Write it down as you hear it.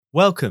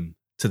Welcome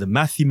to the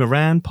Matthew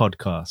Moran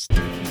podcast.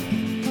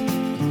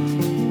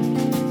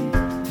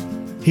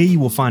 Here you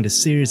will find a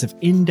series of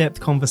in-depth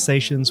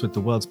conversations with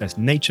the world's best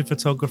nature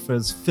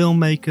photographers,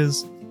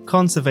 filmmakers,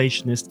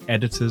 conservationists,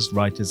 editors,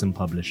 writers, and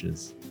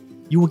publishers.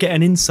 You will get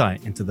an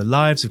insight into the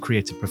lives of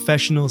creative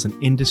professionals and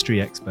industry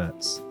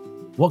experts,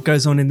 what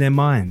goes on in their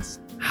minds,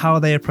 how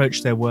they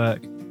approach their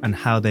work, and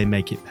how they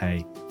make it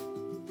pay.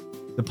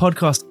 The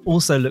podcast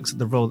also looks at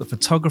the role that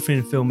photography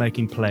and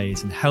filmmaking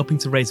plays in helping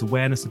to raise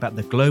awareness about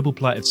the global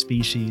plight of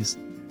species,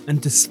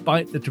 and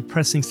despite the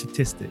depressing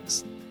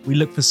statistics, we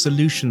look for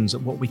solutions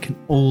at what we can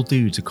all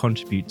do to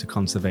contribute to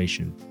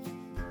conservation.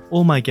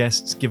 All my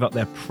guests give up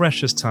their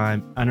precious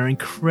time and are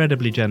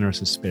incredibly generous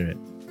of spirit.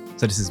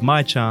 So this is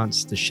my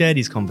chance to share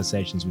these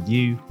conversations with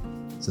you.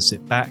 So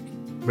sit back,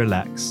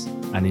 relax,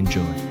 and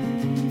enjoy.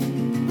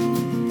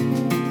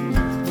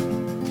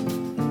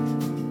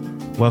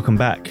 Welcome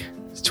back.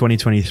 It's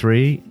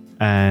 2023,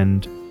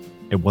 and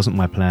it wasn't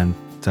my plan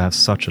to have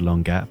such a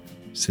long gap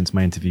since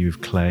my interview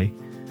with Clay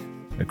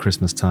at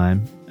Christmas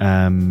time.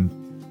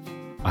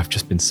 I've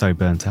just been so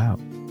burnt out,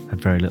 had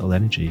very little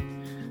energy,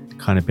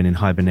 kind of been in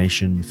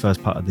hibernation the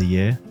first part of the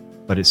year,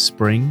 but it's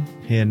spring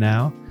here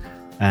now,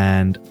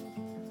 and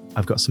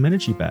I've got some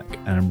energy back,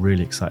 and I'm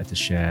really excited to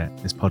share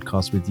this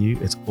podcast with you.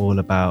 It's all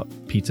about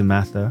Peter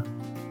Mather,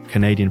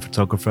 Canadian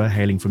photographer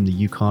hailing from the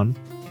Yukon.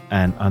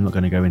 And I'm not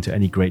going to go into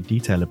any great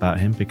detail about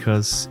him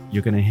because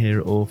you're going to hear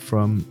it all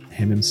from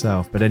him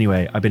himself. But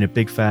anyway, I've been a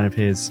big fan of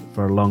his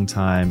for a long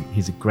time.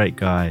 He's a great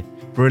guy,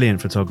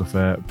 brilliant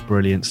photographer,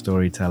 brilliant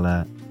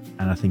storyteller,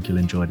 and I think you'll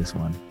enjoy this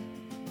one.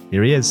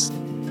 Here he is.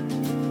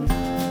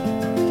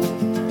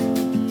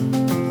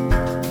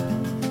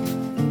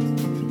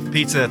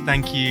 Peter,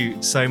 thank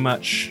you so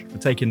much for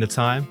taking the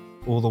time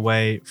all the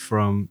way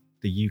from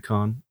the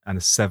Yukon and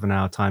a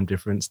 7-hour time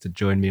difference to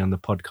join me on the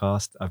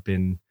podcast. I've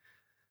been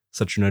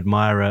such an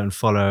admirer and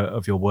follower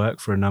of your work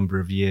for a number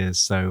of years.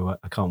 So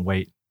I can't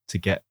wait to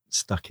get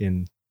stuck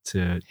in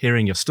to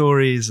hearing your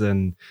stories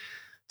and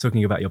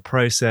talking about your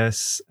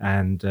process.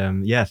 And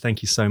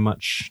thank you so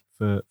much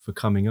for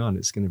coming on.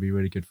 It's going to be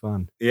really good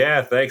fun.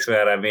 Yeah, thanks,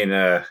 man. I mean,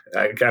 I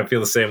kind of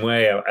feel the same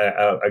way.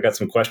 I got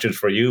some questions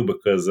for you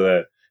because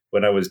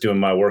when I was doing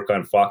my work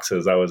on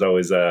foxes, I was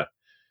always,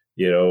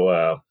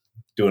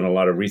 doing a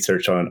lot of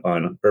research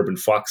on urban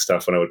fox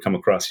stuff when I would come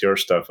across your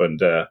stuff.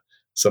 And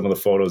some of the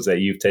photos that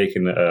you've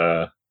taken,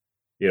 or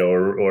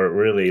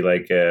really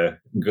like a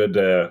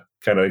good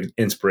kind of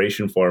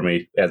inspiration for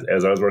me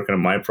as I was working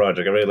on my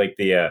project. I really like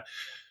the,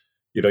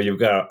 you've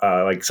got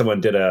like someone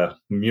did a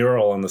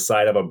mural on the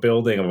side of a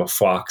building of a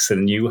fox,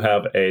 and you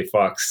have a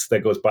fox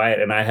that goes by it.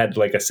 And I had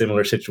like a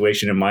similar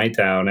situation in my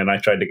town, and I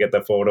tried to get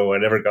the photo. I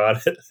never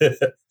got it.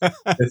 It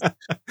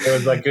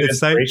was like good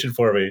inspiration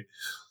for me.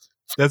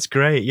 That's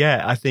great.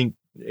 Yeah, I think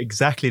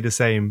exactly the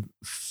same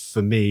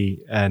for me.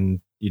 And,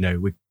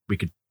 we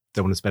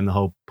don't want to spend the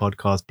whole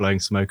podcast blowing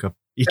smoke up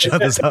each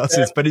other's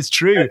asses, but it's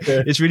true.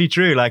 It's really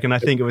true. And I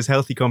think it was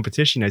healthy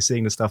competition,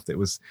 seeing the stuff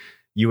that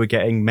you were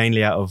getting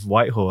mainly out of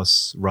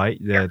Whitehorse, right?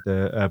 The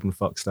urban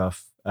fox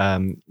stuff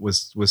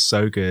was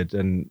so good.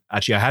 And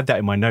actually I had that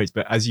in my notes,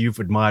 but as you've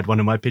admired one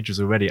of my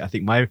pictures already, I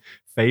think my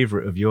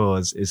favorite of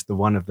yours is the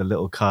one of the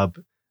little cub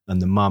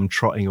and the mum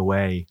trotting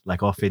away,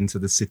 like off into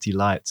the city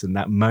lights. And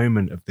that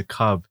moment of the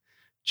cub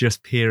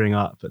just peering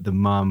up at the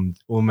mum,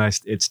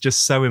 almost, it's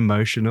just so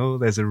emotional.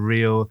 There's a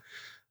real,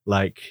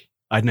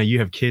 I know you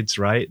have kids,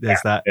 right? There's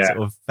that sort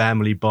of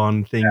family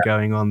bond thing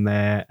going on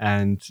there.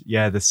 And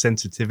the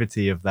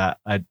sensitivity of that,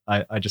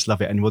 I just love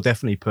it. And we'll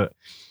definitely put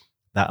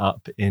that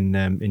up in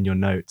your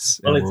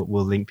notes. Well, and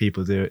we'll link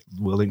people to it.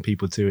 We'll link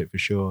people to it for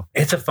sure.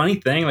 It's a funny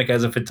thing,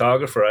 as a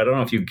photographer, I don't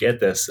know if you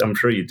get this, I'm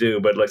sure you do,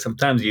 but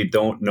sometimes you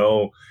don't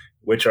know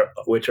which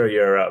are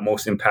your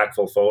most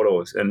impactful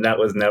photos. And that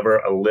was never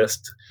a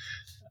list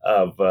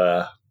of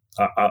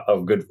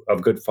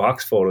good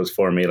fox photos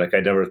for me. I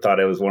never thought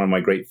it was one of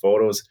my great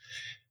photos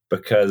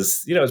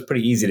because it's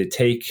pretty easy to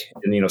take,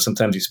 and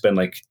sometimes you spend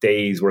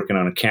days working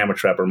on a camera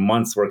trap or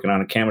months working on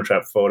a camera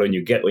trap photo, and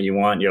you get what you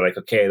want. You're like,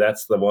 okay,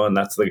 that's the one,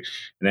 and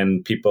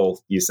then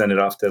you send it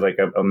off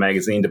to a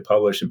magazine to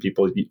publish, and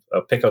people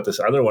pick out this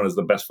other one as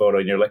the best photo,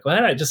 and you're like,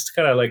 well, I just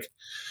kind of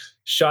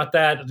shot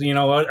that,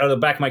 out of the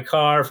back of my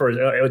car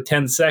for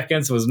 10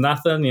 seconds. It was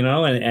nothing,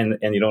 and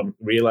you don't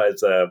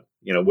realize,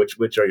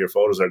 which are your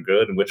photos are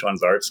good and which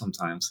ones aren't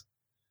sometimes.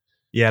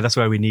 Yeah, that's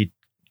why we need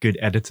good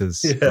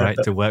editors, right,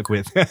 to work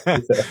with.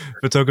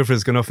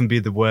 Photographers can often be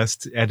the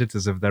worst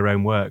editors of their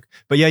own work.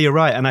 But yeah, you're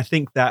right. And I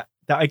think that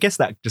I guess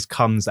that just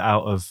comes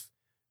out of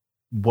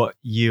what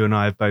you and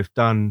I have both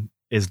done,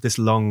 is this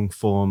long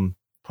form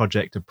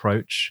project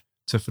approach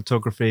to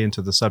photography and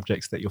to the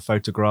subjects that you're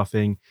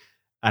photographing.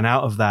 And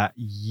out of that,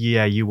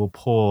 you will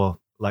pour,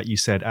 like you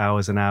said,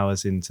 hours and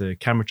hours into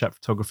camera trap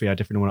photography. I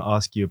definitely want to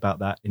ask you about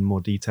that in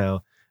more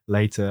detail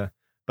later.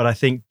 But I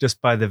think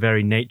just by the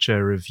very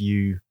nature of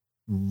you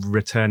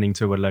returning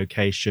to a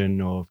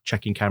location or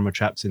checking camera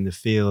traps in the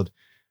field,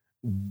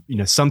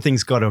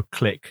 something's got to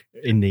click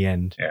in the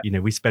end. Yeah.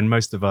 We spend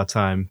most of our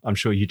time, I'm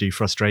sure you do,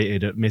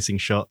 frustrated at missing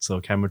shots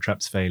or camera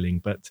traps failing,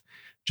 but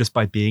just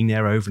by being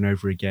there over and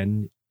over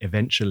again,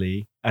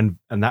 eventually, and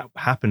that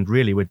happened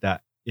really with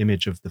that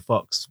image of the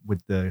fox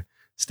with the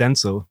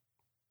stencil,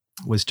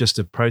 was just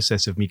a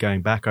process of me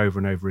going back over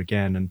and over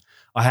again. And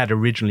I had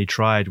originally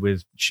tried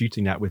with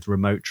shooting that with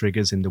remote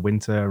triggers in the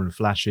winter and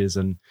flashes,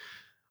 and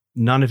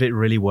none of it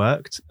really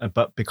worked.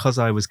 But because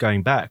I was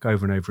going back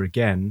over and over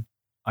again,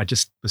 I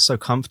just was so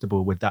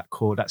comfortable with that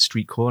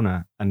street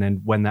corner. And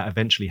then when that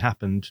eventually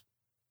happened,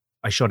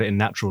 I shot it in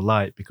natural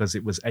light because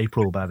it was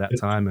April by that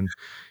time, and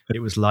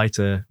it was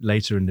later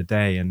in the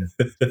day, and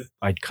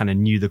I kind of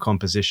knew the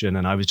composition,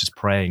 and I was just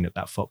praying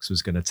that fox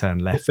was going to turn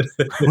left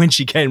when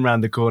she came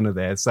around the corner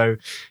there. So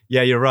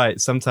yeah, you're right.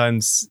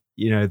 Sometimes,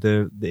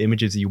 the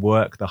images you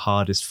work the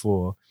hardest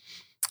for,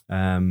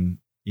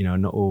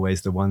 not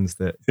always the ones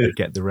that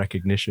get the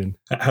recognition.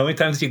 How many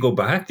times do you go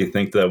back, do you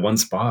think, to one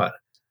spot?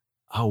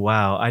 Oh,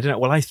 wow. I don't know.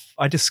 Well,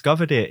 I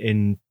discovered it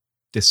in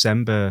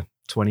December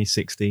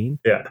 2016.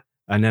 Yeah.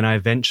 And then I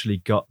eventually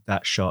got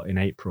that shot in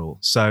April.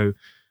 So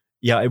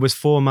yeah, it was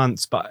 4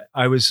 months, but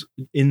I was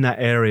in that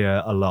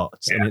area a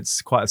lot, and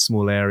it's quite a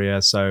small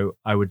area. So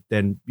I would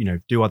then,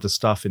 do other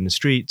stuff in the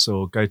streets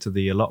or go to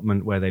the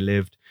allotment where they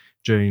lived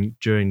during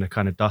the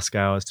kind of dusk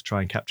hours to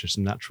try and capture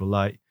some natural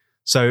light.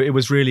 So it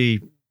was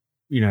really,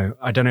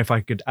 I don't know if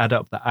I could add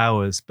up the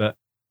hours, but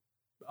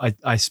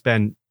I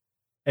spent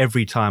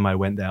every time I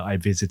went there, I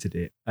visited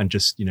it and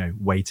just,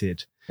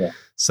 waited. Yeah.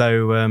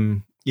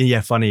 So,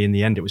 yeah, funny. In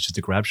the end, it was just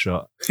a grab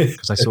shot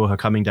because I saw her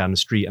coming down the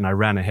street and I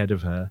ran ahead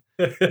of her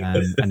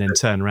and then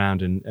turned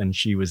around and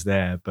she was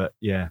there. But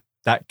yeah,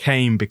 that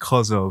came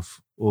because of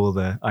all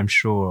I'm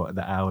sure,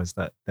 the hours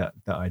that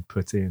I'd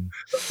put in.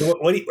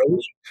 What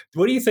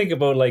do you think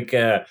about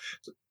do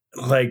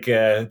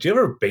you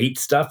ever bait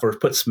stuff or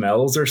put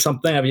smells or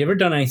something? Have you ever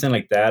done anything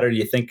like that, or do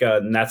you think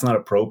that's not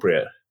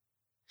appropriate?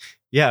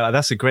 Yeah,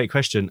 that's a great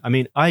question. I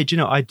mean, I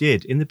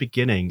did in the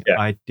beginning. Yeah.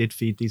 I did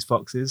feed these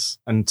foxes,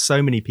 and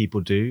so many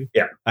people do.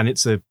 Yeah, and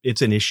it's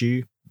an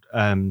issue.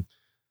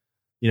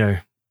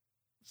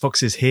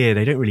 Foxes here,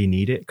 they don't really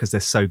need it because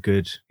they're so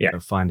good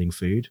at finding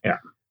food. Yeah.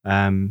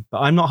 But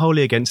I'm not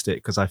wholly against it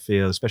because I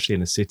feel, especially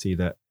in a city,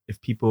 that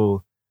if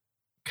people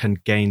can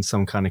gain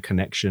some kind of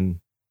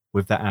connection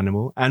with that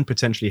animal and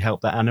potentially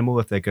help that animal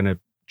if they're going to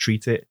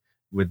treat it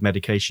with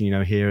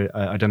medication, here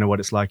I don't know what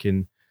it's like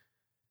in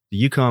the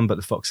Yukon, but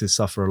the foxes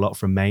suffer a lot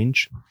from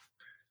mange,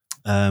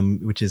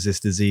 which is this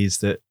disease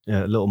that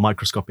a little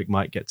microscopic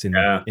mite gets in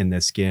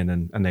their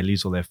skin and they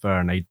lose all their fur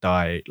and they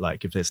die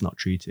if it's not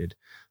treated.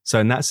 So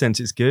in that sense,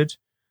 it's good.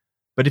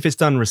 But if it's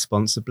done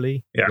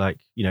responsibly,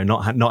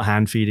 not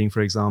hand feeding,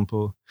 for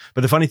example.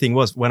 But the funny thing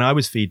was, when I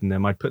was feeding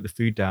them, I'd put the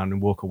food down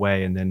and walk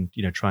away and then,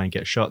 try and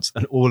get shots.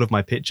 And all of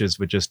my pictures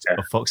were just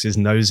of foxes'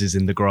 noses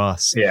in the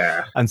grass.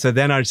 Yeah. And so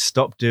then I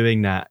stopped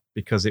doing that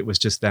because it was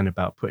just then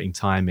about putting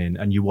time in,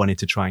 and you wanted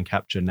to try and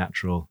capture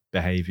natural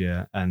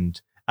behavior. And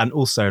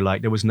also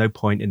there was no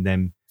point in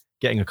them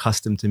getting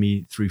accustomed to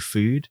me through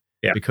food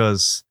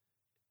because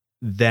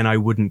then I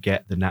wouldn't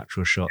get the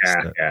natural shots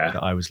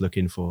that I was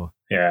looking for.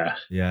 Yeah.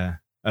 Yeah.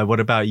 What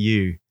about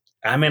you?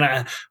 I mean,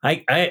 I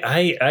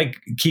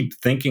keep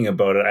thinking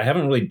about it. I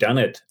haven't really done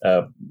it.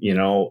 I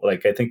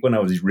think when I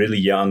was really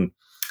young,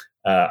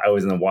 I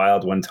was in the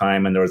wild one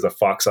time and there was a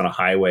fox on a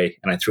highway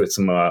and I threw it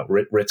some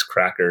Ritz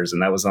crackers,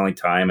 and that was the only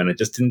time. And it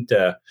just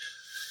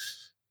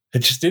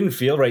didn't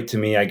feel right to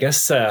me. I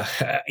guess,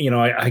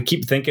 I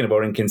keep thinking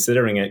about it and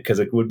considering it because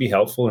it would be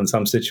helpful in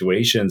some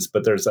situations,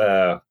 but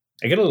I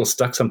get a little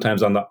stuck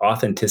sometimes on the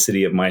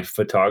authenticity of my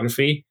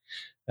photography.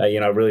 I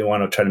really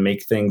want to try to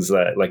make things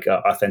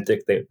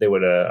authentic.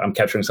 I'm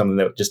capturing something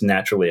that just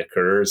naturally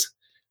occurs.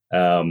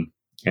 And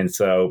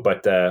so,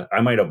 but I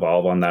might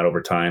evolve on that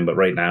over time. But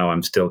right now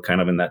I'm still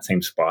kind of in that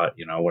same spot,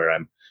 where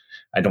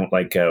I don't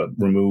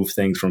remove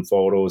things from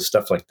photos,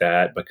 stuff like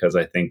that, because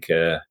I think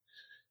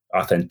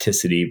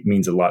authenticity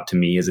means a lot to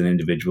me as an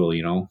individual,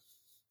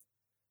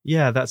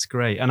 Yeah, that's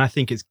great. And I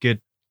think it's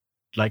good.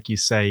 Like you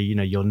say,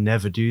 you'll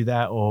never do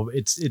that, or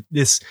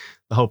the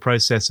whole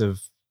process of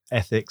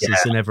ethics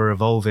is an ever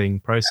evolving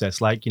process.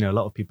 A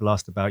lot of people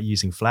asked about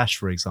using flash,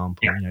 for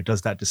example.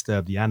 Does that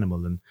disturb the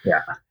animal? And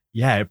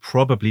it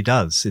probably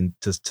does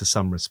to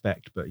some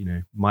respect. But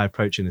my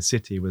approach in the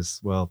city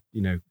was,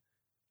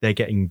 they're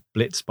getting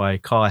blitzed by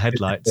car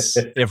headlights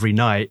every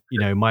night.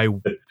 My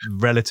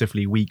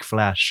relatively weak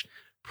flash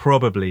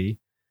probably,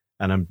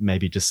 and I'm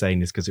maybe just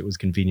saying this because it was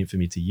convenient for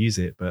me to use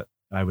it, but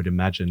I would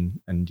imagine,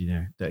 and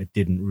that it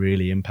didn't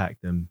really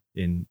impact them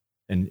in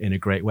a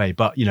great way.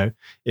 But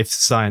if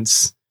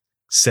science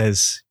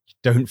says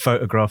don't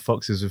photograph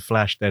foxes with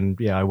flash, then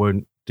I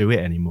won't do it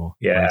anymore.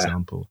 For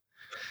example,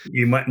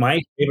 my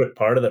favorite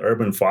part of the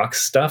urban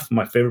fox stuff,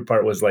 my favorite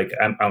part was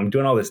I'm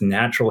doing all this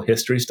natural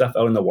history stuff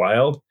out in the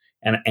wild,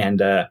 and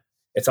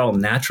it's all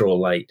natural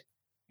light.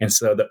 And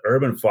so the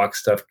urban fox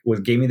stuff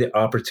gave me the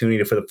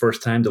opportunity for the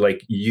first time to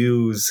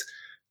use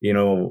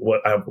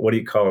what do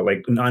you call it,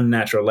 like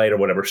unnatural light or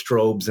whatever,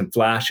 strobes and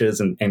flashes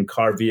and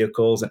car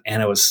vehicles,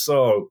 and it was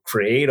so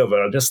creative.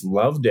 I just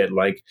loved it.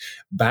 Like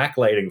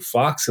backlighting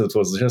foxes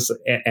was just,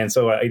 and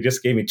so I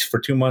just gave me for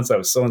 2 months. I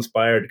was so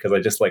inspired because I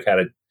just like had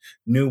a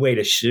new way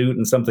to shoot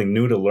and something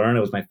new to learn.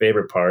 It was my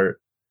favorite part.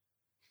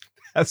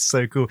 That's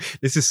so cool.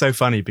 This is so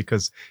funny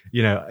because,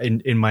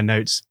 in my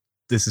notes,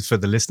 this is for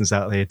the listeners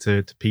out there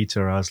to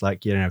Peter. I was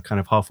like, kind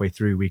of halfway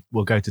through,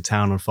 we'll go to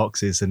town on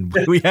foxes, and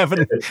we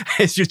haven't,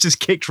 it's just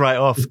kicked right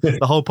off. The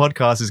whole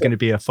podcast is going to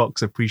be a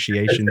fox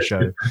appreciation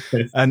show.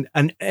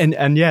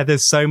 And yeah,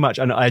 there's so much.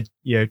 And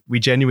we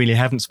genuinely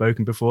haven't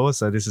spoken before.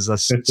 So this is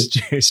us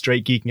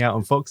straight geeking out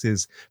on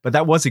foxes. But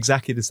that was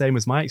exactly the same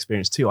as my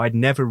experience too. I'd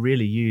never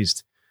really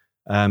used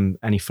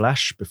any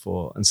flash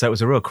before. And so it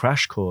was a real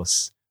crash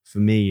course for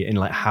me in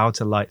like how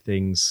to light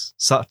things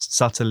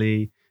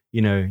subtly,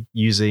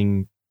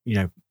 using,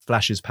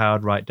 flashes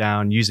powered right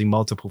down, using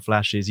multiple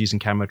flashes, using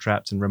camera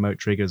traps and remote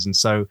triggers. And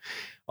so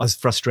as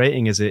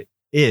frustrating as it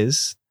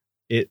is,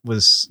 it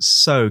was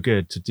so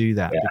good to do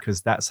that,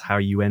 because that's how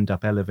you end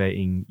up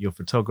elevating your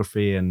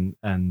photography and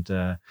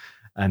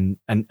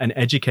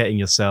educating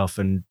yourself.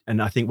 And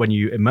I think when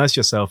you immerse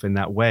yourself in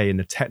that way, in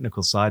the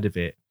technical side of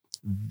it,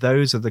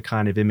 those are the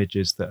kind of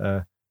images that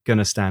are going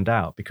to stand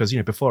out. Because,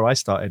 before I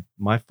started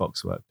my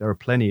fox work, there are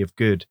plenty of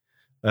good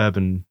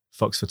urban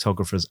fox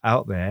photographers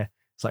out there.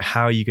 It's like,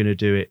 how are you going to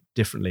do it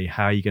differently?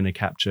 How are you going to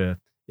capture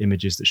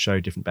images that show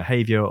different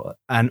behavior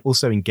and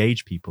also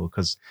engage people?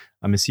 Because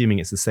I'm assuming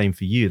it's the same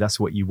for you. That's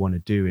what you want to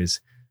do, is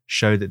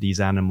show that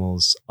these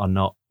animals are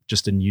not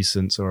just a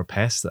nuisance or a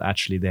pest, that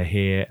actually they're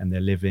here and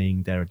they're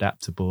living, they're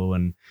adaptable,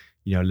 and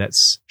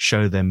let's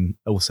show them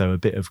also a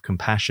bit of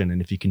compassion.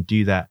 And if you can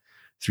do that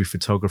through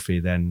photography,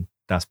 then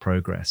that's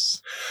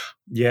progress.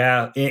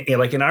 Yeah,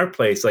 like in our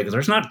place, like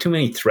there's not too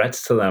many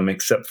threats to them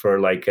except for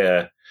like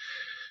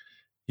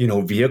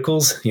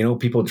vehicles,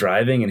 people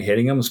driving and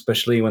hitting them,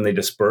 especially when they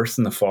disperse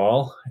in the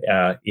fall,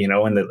 and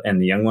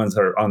the young ones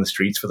are on the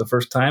streets for the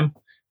first time.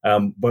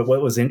 But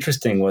what was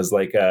interesting was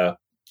like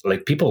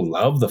people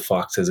love the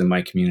foxes in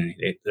my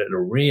community. They're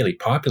really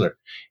popular,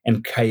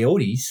 and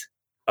coyotes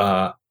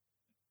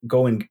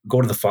go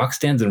to the fox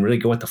dens and really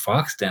go at the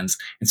fox dens.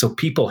 And so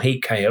people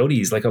hate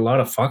coyotes. Like a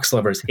lot of fox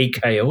lovers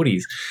hate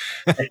coyotes.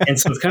 And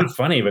so it's kind of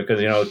funny because,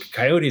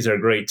 coyotes are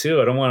great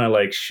too. I don't want to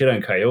like shit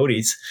on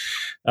coyotes.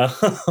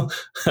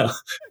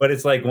 But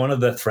it's like one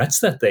of the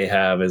threats that they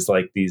have is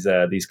like these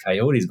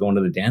coyotes going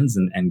to the dens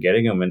and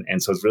getting them.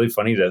 And so it's really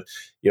funny to,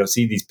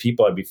 see these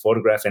people. I'd be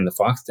photographing the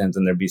fox dens,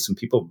 and there'd be some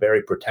people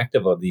very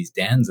protective of these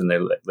dens, and they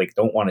like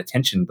don't want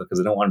attention because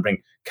they don't want to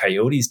bring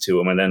coyotes to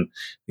them. And then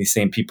these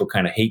same people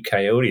kind of hate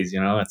coyotes.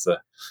 It's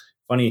a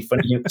funny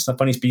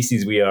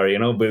species we are.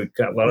 But we've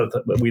got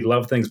we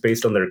love things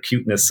based on their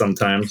cuteness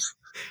sometimes.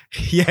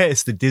 Yeah,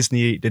 it's the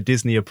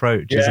Disney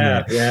approach, isn't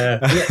it? Yeah.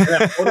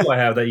 That photo I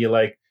have that you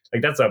like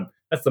that's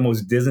the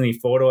most Disney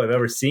photo I've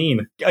ever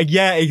seen.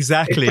 Yeah,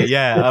 exactly.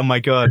 Yeah. Oh my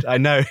God, I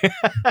know.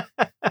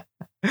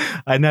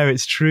 I know,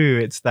 it's true.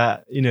 It's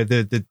that,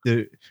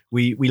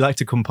 we like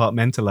to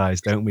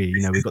compartmentalize, don't we?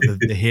 We've got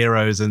the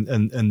heroes and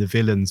the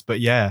villains, but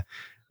yeah,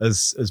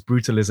 as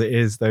brutal as it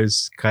is,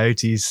 those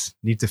coyotes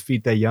need to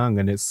feed their young,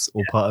 and it's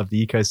all part of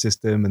the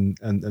ecosystem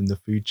and the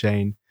food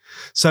chain.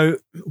 So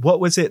what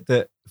was it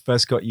that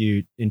first got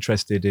you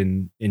interested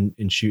in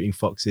shooting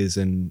foxes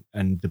and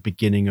the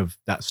beginning of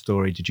that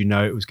story? Did you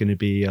know it was going to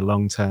be a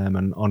long-term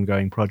and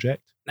ongoing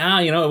project?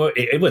 No,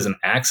 it was an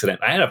accident.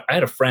 I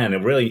had a friend, a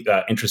really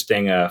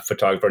interesting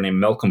photographer named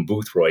Malcolm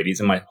Boothroyd. He's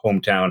in my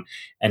hometown,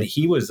 and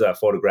he was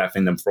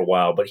photographing them for a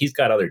while, but he's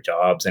got other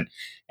jobs,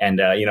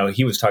 and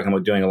he was talking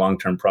about doing a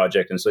long-term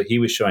project, and so he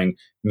was showing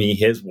me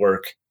his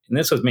work, and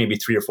this was maybe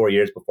 3 or 4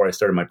 years before I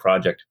started my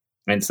project,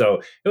 and so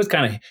it was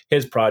kind of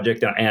his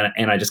project,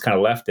 and I just kind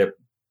of left it,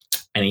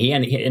 and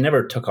it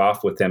never took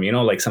off with him.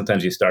 Like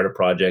sometimes you start a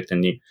project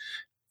and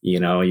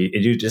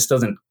it just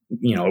doesn't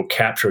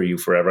capture you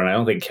forever. And I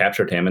don't think it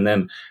captured him. And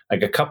then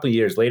like a couple of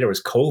years later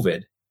was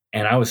COVID,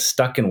 and I was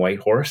stuck in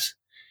Whitehorse.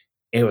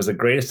 It was the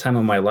greatest time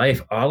of my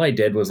life. All I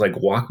did was like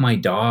walk my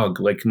dog.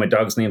 Like my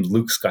dog's name's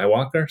Luke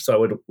Skywalker. So I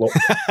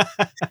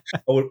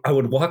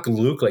would walk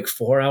Luke like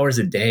 4 hours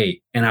a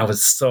day. And I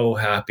was so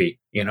happy,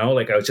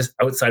 like I was just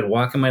outside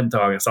walking my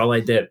dog. That's all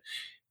I did.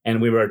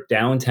 And we were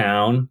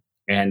downtown,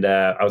 and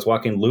I was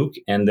walking Luke,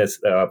 and this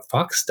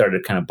fox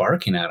started kind of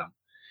barking at him.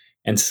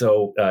 And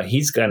so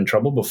he's got in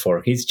trouble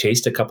before. He's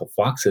chased a couple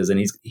foxes, and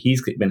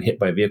he's been hit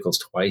by vehicles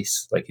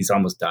twice. Like he's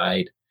almost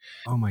died.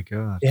 Oh my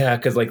God. Yeah,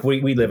 because like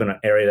we live in an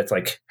area that's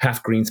like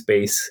half green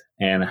space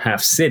and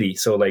half city.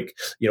 So like,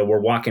 we're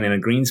walking in a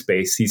green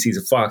space. He sees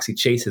a fox, he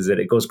chases it,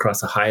 it goes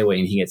across the highway,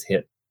 and he gets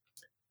hit.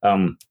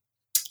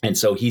 And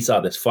so he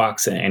saw this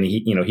fox, and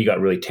he got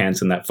really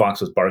tense, and that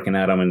fox was barking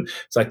at him. And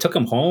so I took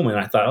him home, and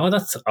I thought, oh,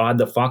 that's odd.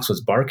 The fox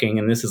was barking,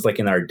 and this is like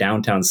in our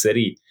downtown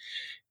city.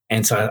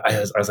 And so I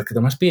was like,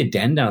 there must be a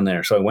den down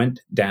there. So I went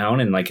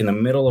down, and like in the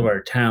middle of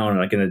our town,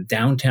 like in the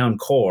downtown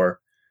core,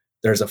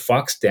 there's a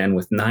fox den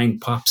with 9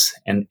 pups.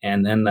 And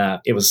then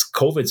it was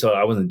COVID, so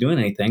I wasn't doing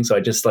anything. So I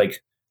just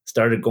like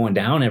started going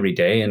down every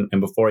day. And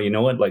before you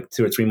know it, like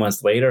 2 or 3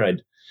 months later,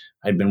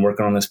 I'd been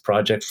working on this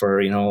project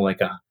for, like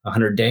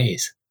 100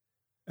 days.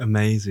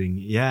 Amazing.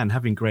 Yeah. And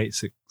having great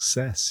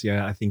success.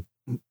 Yeah. I think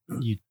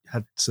you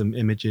had some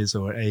images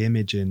or a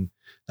image in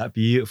that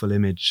beautiful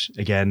image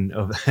again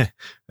of, I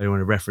don't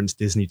want to reference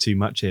Disney too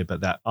much here,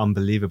 but that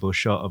unbelievable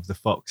shot of the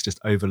fox just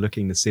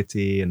overlooking the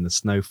city and the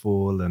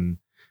snowfall. And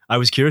I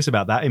was curious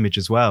about that image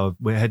as well.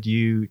 Where had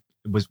you,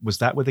 was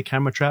that with a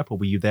camera trap, or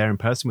were you there in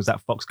person? Was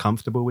that fox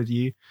comfortable with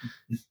you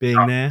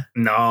being there?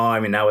 No, I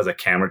mean, that was a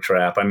camera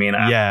trap. I mean,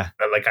 I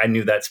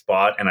knew that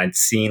spot, and I'd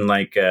seen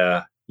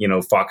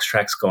fox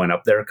tracks going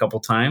up there a couple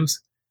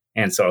times.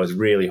 And so I was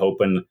really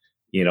hoping,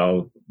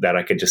 that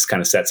I could just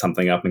kind of set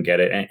something up and get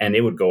it. And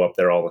it would go up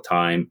there all the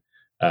time.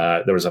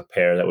 There was a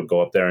pair that would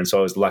go up there. And so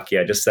I was lucky.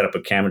 I just set up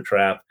a camera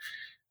trap.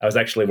 I was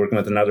actually working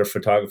with another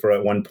photographer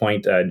at one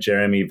point,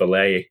 Jeremy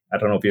Valet. I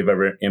don't know if you've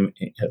ever...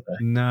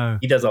 No.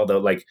 He does all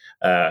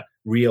the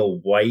real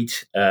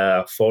white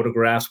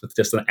photographs with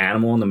just an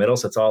animal in the middle.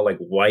 So it's all like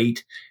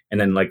white and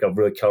then like a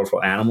really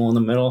colorful animal in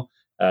the middle.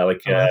 I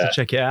have to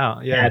check it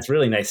out. Yeah, it's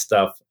really nice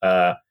stuff.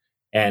 I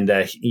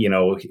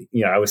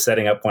was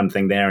setting up one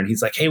thing there, and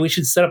he's like, "Hey, we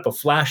should set up a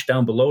flash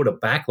down below to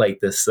backlight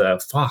this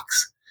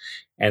fox."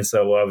 And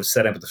so I was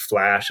setting up the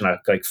flash, and I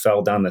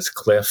fell down this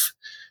cliff,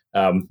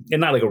 and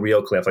not like a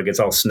real cliff, like it's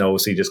all snow,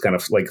 so you just kind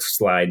of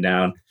slide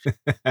down.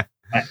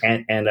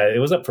 and it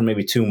was up for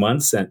maybe 2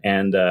 months,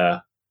 and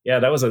that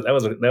was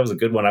a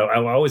good one. I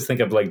always think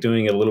of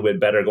doing it a little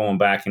bit better, going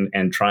back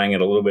and trying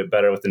it a little bit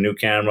better with the new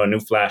camera, new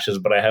flashes,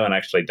 but I haven't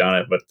actually done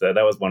it. But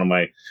that was one of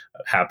my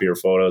happier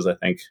photos, I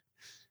think.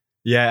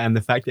 Yeah, and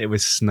the fact that it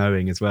was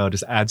snowing as well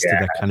just adds to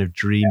that kind of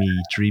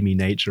dreamy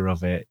nature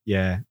of it.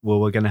 Yeah.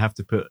 Well, we're going to have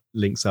to put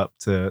links up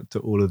to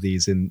all of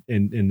these in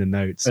the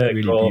notes.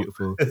 Really cool.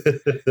 Beautiful.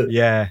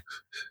 Yeah.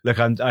 Look,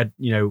 I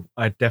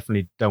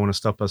definitely don't want to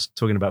stop us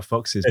talking about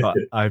foxes, but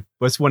I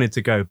just wanted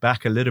to go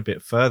back a little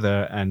bit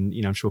further, and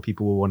I'm sure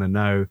people will want to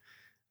know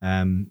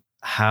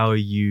how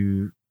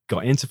you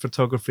got into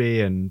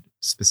photography and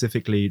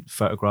specifically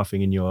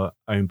photographing in your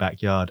own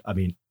backyard. I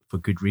mean, for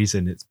good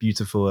reason. It's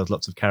beautiful. There's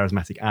lots of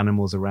charismatic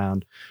animals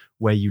around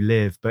where you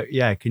live. But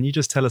yeah, can you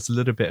just tell us a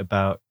little bit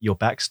about your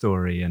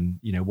backstory and,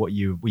 were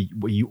you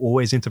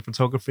always into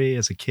photography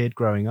as a kid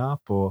growing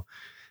up, or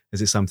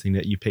is it something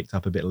that you picked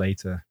up a bit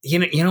later?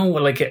 When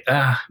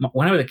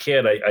I was a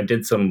kid, I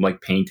did some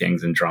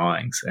paintings and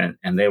drawings,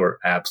 and they were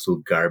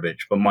absolute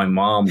garbage. But my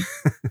mom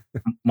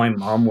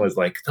was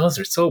like, "Those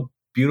are so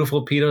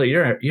beautiful, Peter.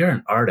 You're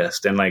an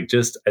artist." And I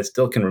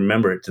still can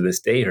remember it to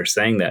this day, her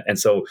saying that. And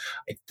so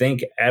I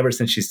think ever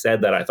since she said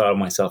that, I thought of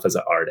myself as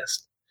an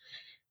artist.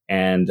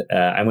 And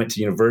I went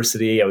to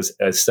university. I was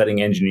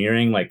studying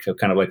engineering,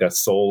 kind of like a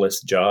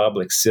soulless job,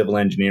 like civil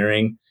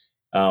engineering.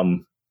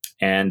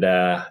 And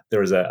there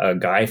was a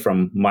guy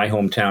from my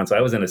hometown. So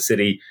I was in a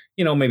city,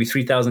 maybe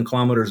 3,000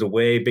 kilometers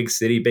away, big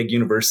city, big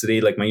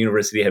university. My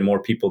university had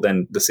more people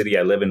than the city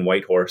I live in,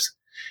 Whitehorse.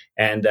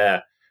 And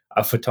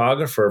a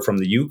photographer from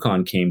the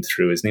Yukon came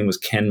through. His name was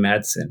Ken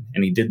Madsen,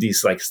 and he did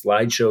these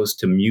slideshows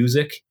to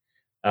music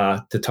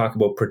to talk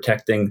about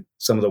protecting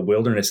some of the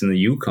wilderness in the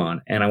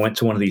Yukon. And I went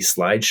to one of these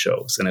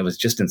slideshows, and I was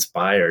just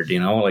inspired.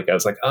 I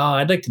was like, oh,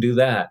 I'd like to do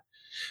that,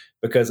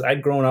 because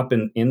I'd grown up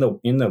in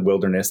the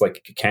wilderness,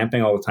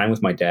 camping all the time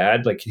with my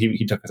dad.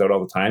 He took us out all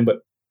the time,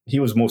 but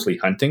he was mostly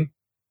hunting.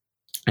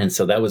 And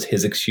so that was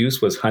his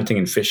excuse, was hunting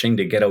and fishing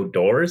to get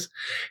outdoors.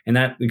 And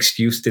that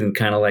excuse didn't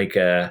kind of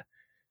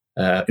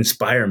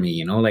inspire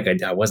me,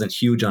 I wasn't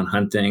huge on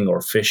hunting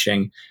or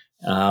fishing,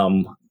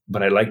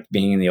 but I liked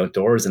being in the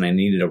outdoors, and I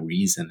needed a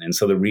reason. And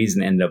so the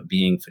reason ended up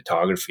being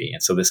photography.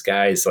 And so this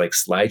guy's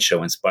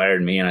slideshow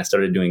inspired me, and I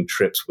started doing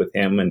trips with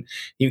him. And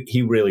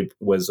he really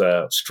was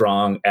a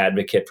strong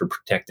advocate for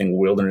protecting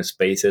wilderness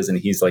spaces. And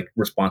he's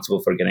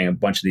responsible for getting a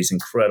bunch of these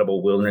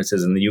incredible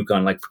wildernesses in the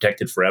Yukon,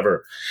 protected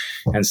forever.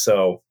 And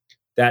so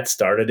that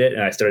started it,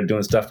 and I started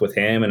doing stuff with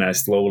him, and I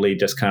slowly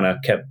just kind of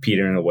kept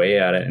petering away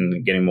at it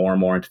and getting more and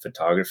more into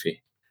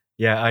photography.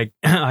 Yeah,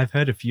 I've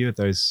heard a few of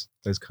those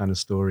kind of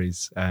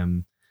stories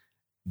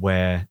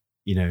where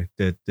the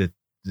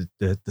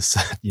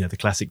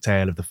classic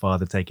tale of the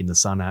father taking the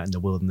son out in the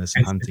wilderness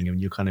and hunting, and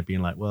you're kind of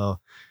being like,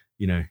 well,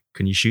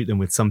 can you shoot them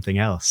with something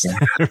else? Yeah.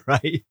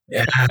 Right?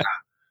 Yeah.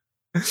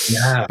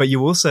 Yeah. But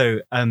you also,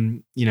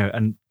 and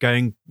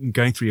going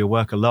through your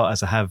work a lot,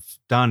 as I have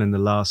done in the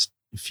last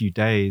few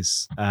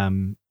days,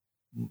 very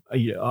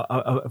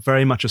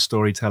much a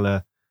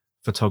storyteller,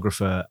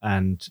 photographer,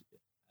 and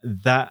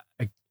that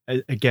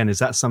again, is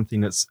that something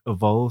that's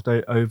evolved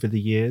over the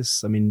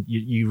years? I mean,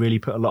 you really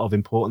put a lot of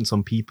importance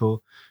on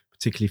people,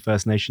 particularly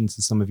First Nations,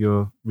 in some of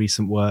your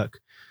recent work,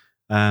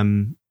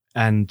 and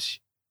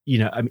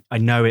I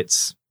know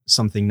it's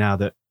something now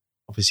that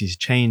obviously has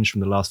changed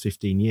from the last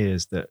 15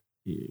 years, that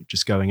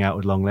just going out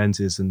with long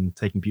lenses and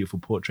taking beautiful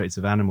portraits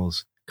of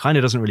animals kind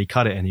of doesn't really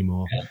cut it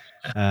anymore.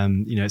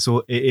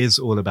 It is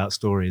all about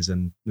stories,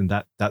 and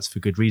that's for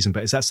good reason.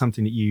 But is that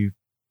something that you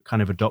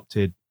kind of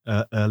adopted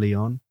early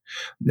on?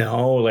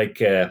 No,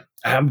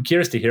 I'm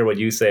curious to hear what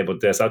you say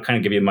about this. I'll kind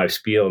of give you my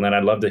spiel, and then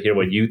I'd love to hear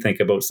what you think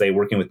about, say,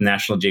 working with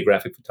National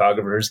Geographic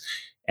photographers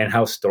and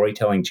how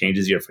storytelling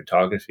changes your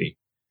photography.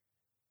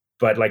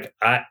 But like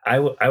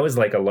I was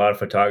like a lot of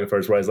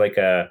photographers where I was like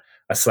a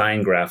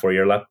sign graph where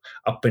you're up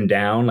and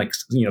down. Like,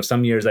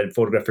 some years I'd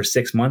photograph for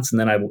 6 months and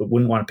then I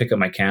wouldn't want to pick up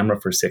my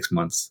camera for 6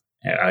 months.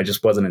 I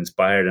just wasn't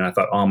inspired. And I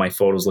thought all my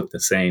photos looked the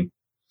same.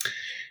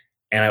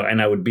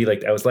 And I would be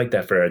like, I was like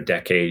that for a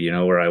decade,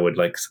 where I would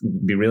like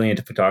be really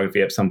into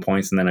photography at some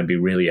points and then I'd be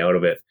really out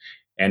of it.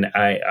 And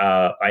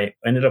I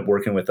ended up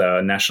working with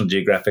a National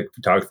Geographic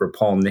photographer,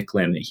 Paul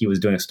Nicklin. He was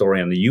doing a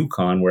story on the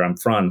Yukon where I'm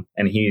from,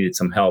 and he needed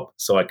some help.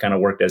 So I kind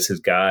of worked as his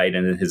guide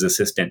and his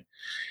assistant.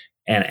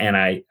 And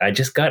I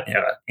just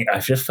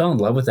fell in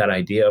love with that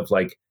idea of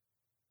like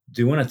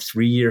doing a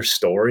 3-year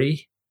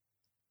story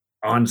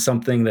on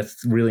something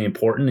that's really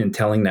important and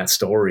telling that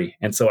story.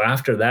 And so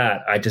after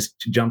that, I just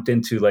jumped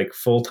into like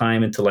full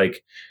time into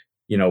like,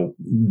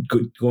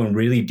 going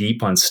really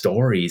deep on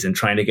stories and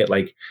trying to get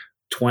like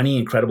 20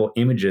 incredible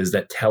images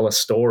that tell a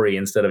story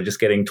instead of just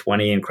getting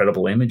 20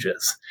 incredible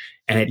images.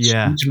 And it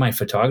changed my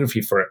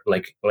photography for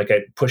like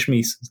it pushed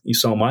me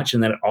so much.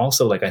 And then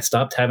also like I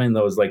stopped having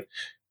those like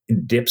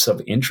dips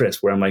of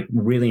interest where I'm like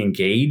really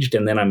engaged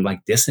and then I'm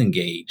like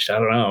disengaged. I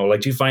don't know.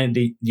 Like, do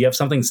you have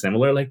something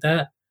similar like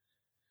that?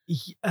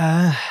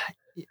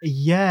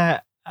 Yeah.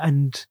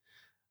 And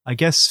I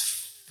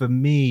guess for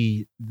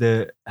me,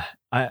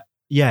 I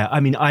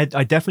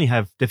definitely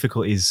have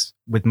difficulties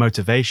with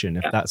motivation,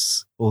 if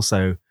that's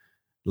also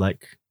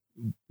like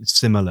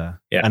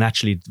similar. Yeah. And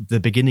actually the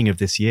beginning of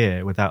this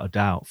year, without a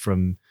doubt,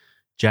 from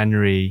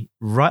January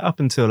right up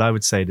until I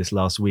would say this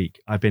last week,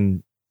 I've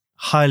been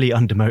highly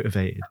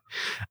undermotivated.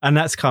 And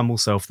that's come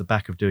also off the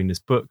back of doing this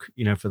book,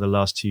 for the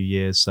last 2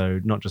 years. So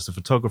not just the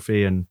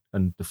photography and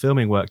the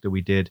filming work that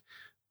we did,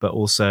 but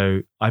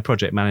also I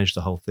project managed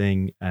the whole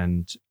thing.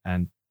 And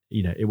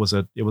it was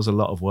a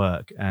lot of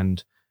work.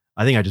 And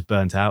I think I just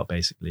burnt out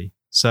basically.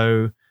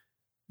 So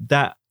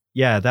that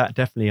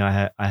definitely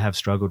I have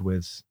struggled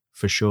with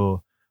for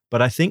sure.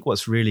 But I think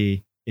what's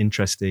really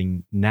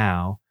interesting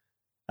now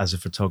as a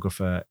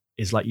photographer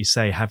is, like you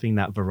say, having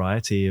that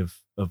variety of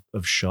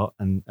shot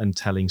and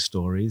telling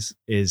stories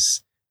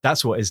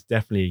that's what is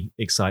definitely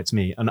excites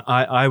me. And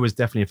I was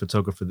definitely a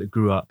photographer that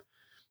grew up,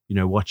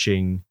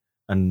 watching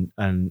and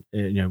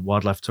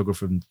wildlife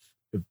photographer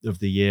of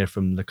the year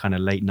from the kind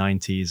of late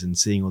 90s and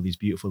seeing all these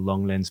beautiful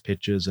long lens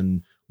pictures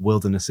and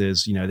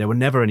wildernesses. There were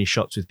never any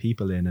shots with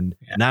people in, and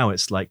now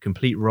it's like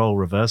complete role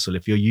reversal.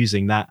 If you're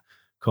using that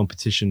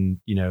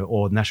competition,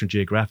 or National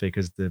Geographic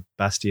as the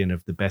bastion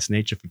of the best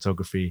nature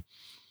photography,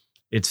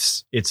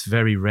 it's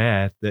very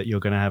rare that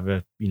you're going to have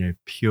a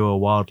pure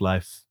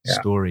wildlife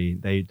story.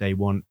 They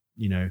want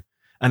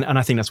and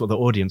I think that's what the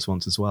audience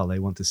wants as well. They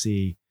want to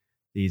see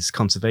these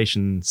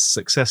conservation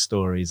success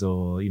stories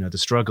or the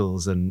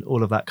struggles and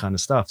all of that kind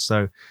of stuff.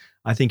 So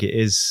I think it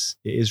is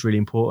really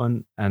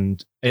important.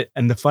 And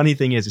the funny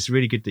thing is, it's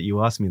really good that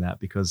you asked me that,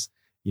 because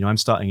I'm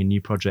starting a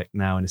new project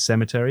now in a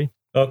cemetery.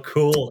 Oh,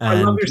 cool! And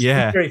I love your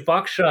cemetery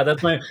fox shot.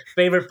 That's my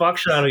favorite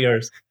fox shot of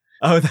yours.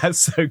 Oh, that's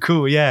so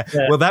cool. Yeah.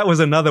 Well, that was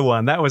another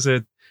one. That was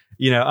that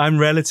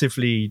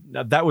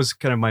was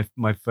kind of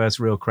my first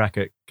real crack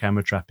at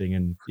camera trapping.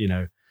 And,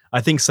 I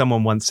think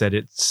someone once said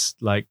it's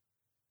like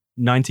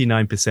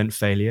 99%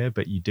 failure,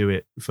 but you do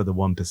it for the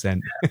 1%.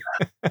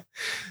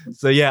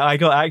 So I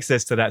got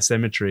access to that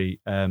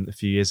cemetery a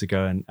few years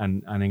ago,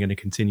 and I'm going to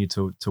continue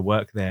to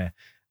work there.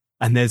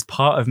 And there's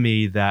part of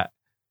me that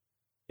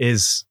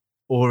is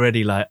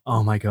already like,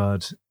 oh my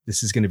God,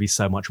 this is going to be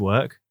so much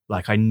work.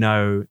 Like, I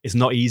know it's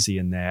not easy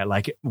in there.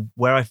 Like,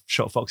 where I've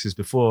shot foxes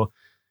before,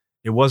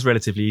 it was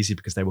relatively easy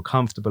because they were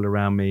comfortable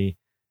around me.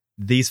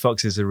 These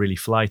foxes are really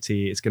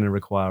flighty. It's going to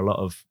require a lot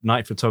of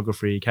night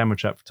photography, camera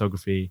trap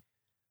photography.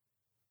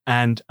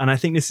 And I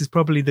think this is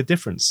probably the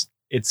difference.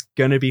 It's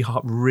going to be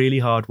really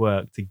hard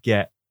work to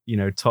get,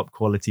 top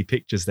quality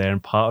pictures there.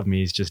 And part of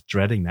me is just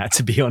dreading that,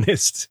 to be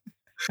honest.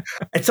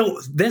 And so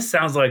this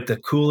sounds like the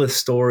coolest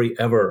story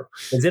ever.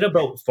 Is it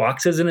about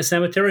foxes in a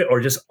cemetery or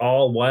just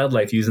all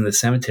wildlife using the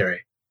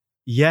cemetery?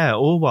 Yeah,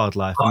 all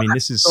wildlife. Oh, I mean,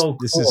 this is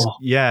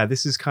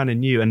kind of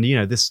new. And,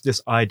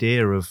 this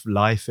idea of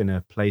life in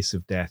a place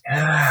of death.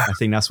 Yeah. I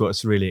think that's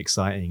what's really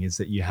exciting, is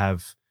that you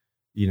have,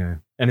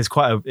 and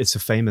it's a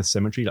famous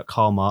cemetery. Like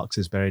Karl Marx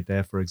is buried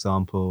there, for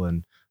example,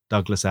 and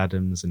Douglas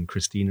Adams and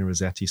Christina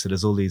Rossetti. So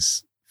there's all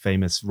these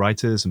famous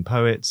writers and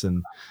poets,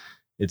 and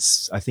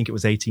I think it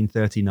was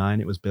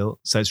 1839 it was built.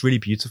 So it's really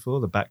beautiful.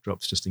 The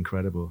backdrop's just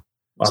incredible.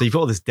 Wow. So you've got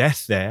all this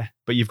death there,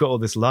 but you've got all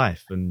this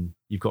life, and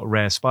you've got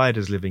rare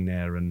spiders living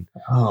there, and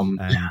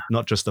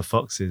not just the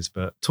foxes,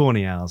 but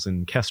tawny owls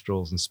and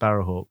kestrels and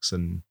sparrowhawks,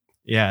 and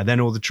then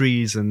all the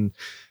trees, and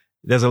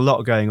there's a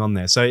lot going on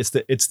there. So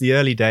it's the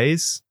early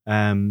days,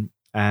 and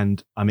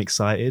I'm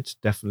excited,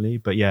 definitely.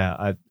 But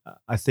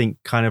I think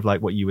kind of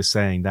like what you were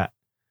saying, that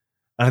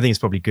I think it's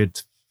probably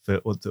good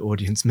for the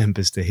audience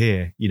members to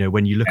hear,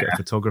 when you look at a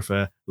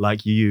photographer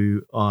like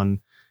you on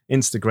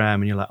Instagram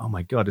and you're like, oh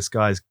my God, this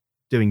guy's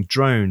doing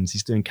drones,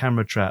 he's doing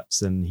camera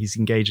traps, and he's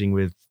engaging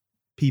with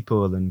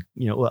people, and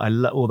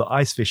all the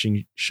ice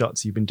fishing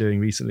shots you've been doing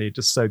recently are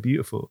just so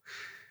beautiful.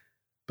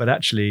 But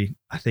actually,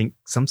 I think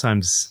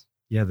sometimes,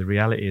 the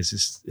reality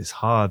is it's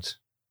hard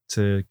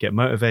to get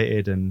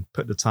motivated and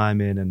put the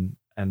time in, and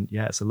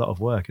it's a lot of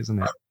work,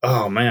 isn't it?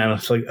 Oh man,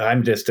 it's like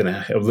I'm just in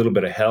a little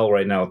bit of hell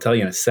right now. I'll tell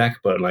you in a sec,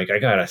 but like I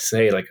gotta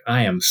say, like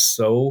I am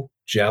so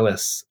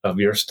jealous of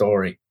your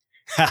story.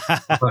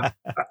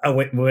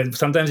 when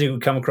sometimes you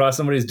come across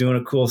somebody who's doing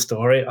a cool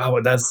story,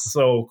 oh, that's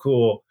so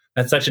cool.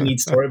 That's such a neat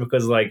story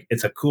because like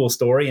it's a cool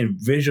story and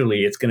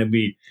visually it's going to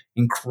be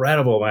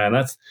incredible,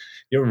 man.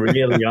 You're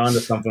really onto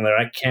something there.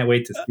 I can't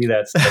wait to see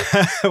that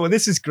stuff. Well,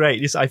 this is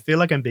great. I feel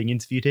like I'm being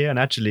interviewed here, and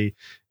actually,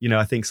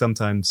 I think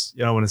sometimes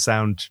I don't want to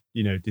sound,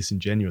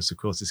 disingenuous. Of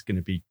course, it's going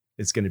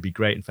to be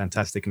great and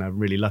fantastic, and I'm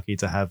really lucky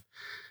to have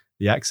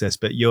the access.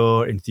 But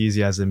your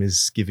enthusiasm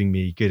is giving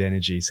me good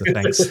energy, so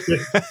thanks.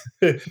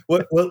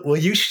 Will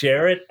you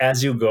share it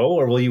as you go,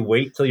 or will you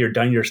wait till you're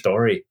done your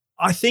story?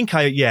 I think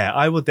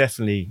I will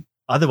definitely.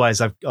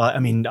 Otherwise, I've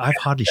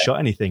hardly shot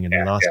anything in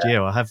the last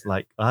year. I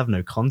have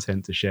no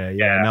content to share.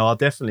 No, I'll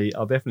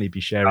definitely be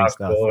sharing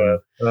stuff. Cool.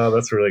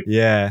 That's really cool.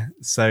 Yeah.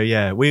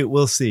 So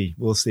we'll see.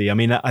 I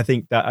mean, I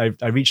think that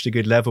I reached a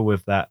good level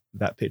with that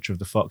picture of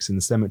the fox in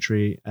the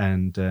cemetery,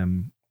 and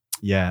and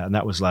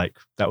that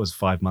was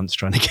 5 months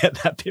trying to get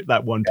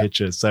that one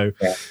picture. So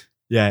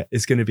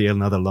it's going to be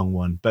another long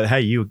one. But hey,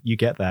 you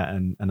get that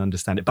and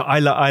understand it. But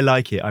I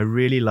like it. I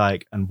really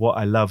like, and what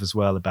I love as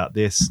well about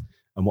this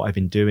and what I've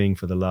been doing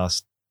for the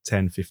last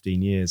 10,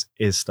 15 years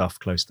is stuff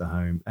close to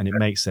home. And it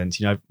makes sense.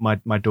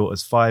 My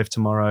daughter's 5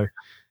 tomorrow.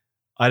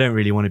 I don't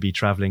really want to be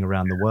traveling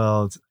around the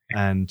world.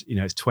 And,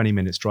 it's 20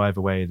 minutes drive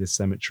away, this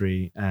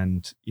cemetery.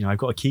 And, I've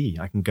got a key.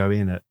 I can go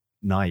in at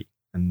night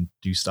and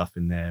do stuff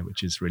in there,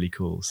 which is really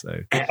cool.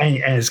 So, and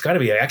it's got to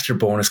be an extra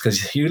bonus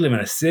because you live in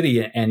a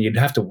city and you'd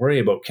have to worry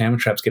about camera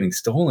traps getting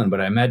stolen. But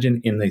I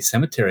imagine in the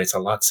cemetery, it's a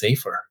lot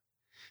safer.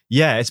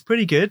 Yeah, it's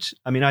pretty good.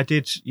 I mean, I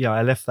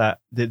left that.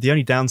 The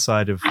only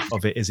downside of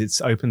it is it's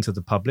open to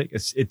the public.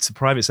 It's a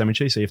private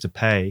cemetery, so you have to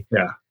pay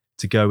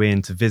to go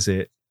in to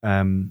visit.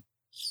 And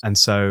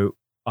so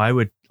I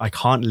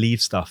can't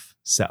leave stuff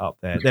set up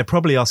there. There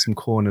probably are some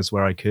corners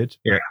where I could,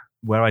 but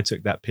where I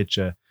took that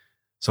picture.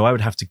 So I would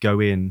have to go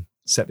in,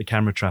 set the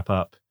camera trap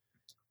up,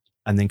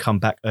 and then come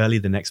back early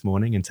the next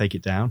morning and take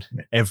it down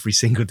every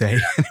single day.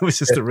 It was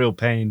just a real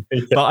pain.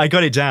 But I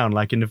got it down.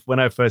 Like when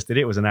I first did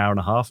it, it was an hour and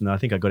a half, and I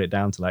think I got it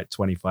down to like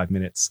 25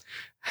 minutes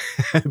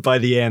by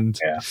the end.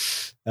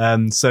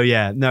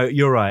 No,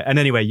 you're right. And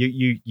anyway,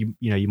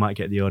 you might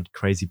get the odd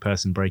crazy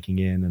person breaking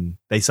in, and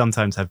they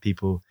sometimes have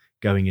people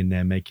going in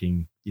there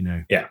making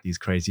these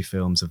crazy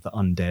films of the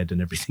undead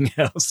and everything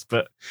else.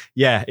 But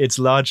it's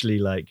largely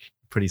like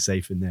pretty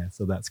safe in there,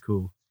 so that's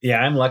cool. Yeah,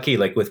 I'm lucky.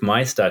 Like with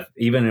my stuff,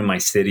 even in my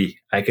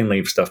city, I can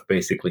leave stuff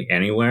basically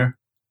anywhere,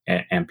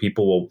 and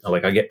people will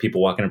I get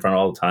people walking in front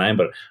all the time,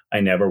 but I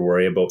never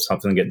worry about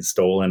something getting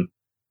stolen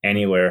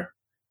anywhere.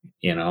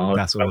 That's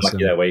awesome. I'm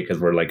lucky that way because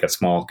we're like a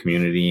small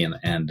community,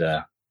 and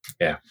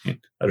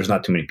there's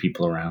not too many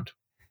people around.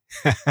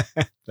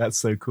 That's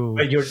so cool.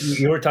 But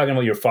you were talking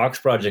about your Fox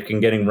project and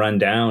getting run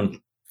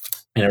down,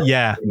 and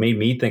it made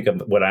me think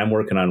of what I'm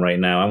working on right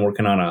now. I'm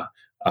working on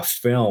a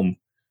film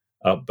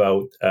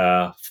about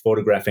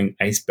photographing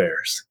ice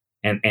bears,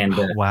 and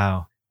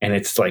wow, and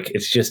it's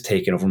just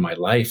taken over my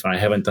life, and I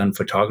haven't done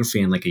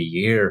photography in like a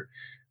year,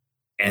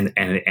 and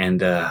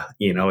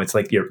it's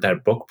like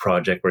that book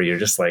project where you're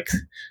just like,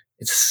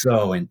 it's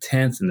so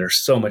intense and there's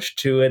so much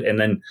to it, and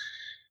then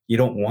you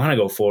don't want to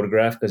go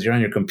photograph because you're on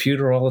your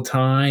computer all the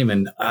time,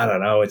 and I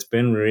don't know, it's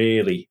been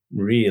really,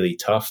 really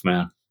tough,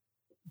 man.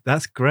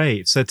 That's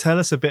great. So tell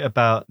us a bit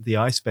about the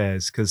ice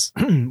bears, because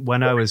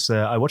when I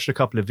watched a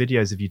couple of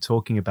videos of you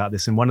talking about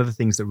this, and one of the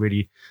things that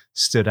really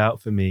stood out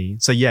for me.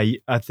 So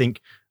I think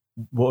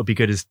what would be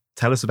good is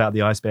tell us about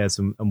the ice bears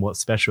and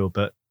what's special.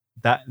 But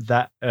that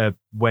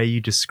way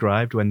you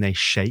described when they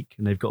shake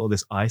and they've got all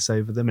this ice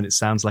over them and it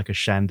sounds like a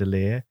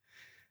chandelier.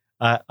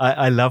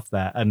 I love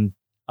that, and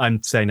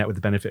I'm saying that with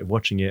the benefit of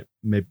watching it.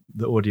 Maybe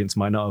the audience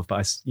might not have,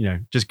 but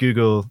just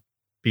Google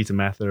Peter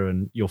Mather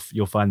and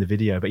you'll find the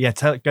video. But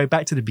go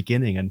back to the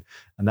beginning and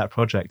that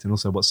project, and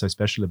also what's so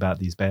special about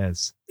these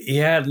bears.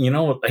 Yeah,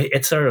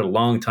 it started a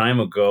long time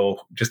ago,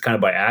 just kind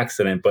of by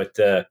accident. But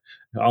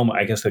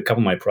I guess a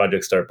couple of my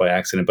projects start by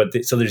accident.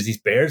 But so there's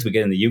these bears we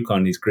get in the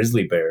Yukon, these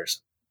grizzly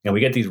bears, and we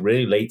get these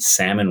really late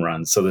salmon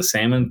runs. So the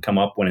salmon come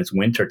up when it's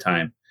winter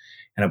time,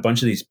 and a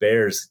bunch of these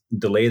bears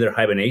delay their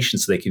hibernation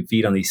so they can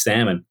feed on these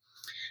salmon.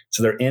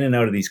 So they're in and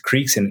out of these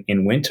creeks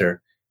in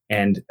winter.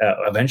 And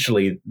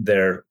eventually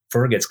their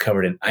fur gets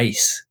covered in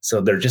ice.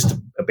 So they're just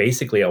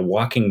basically a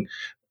walking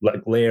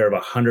layer of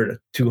 100,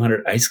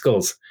 200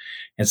 icicles.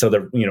 And so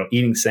they're,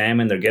 eating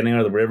salmon, they're getting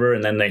out of the river,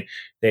 and then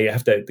they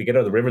have to get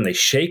out of the river, and they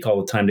shake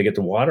all the time to get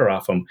the water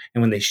off them.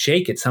 And when they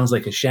shake, it sounds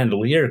like a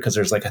chandelier because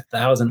there's like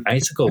 1,000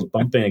 icicles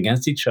bumping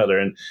against each other.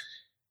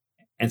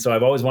 And so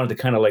I've always wanted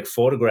to kind of like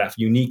photograph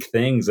unique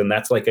things, and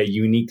that's like a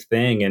unique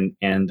thing.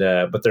 And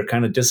but they're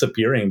kind of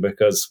disappearing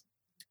because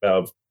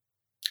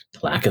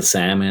lack of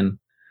salmon,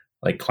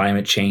 like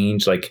climate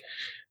change, like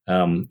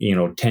 10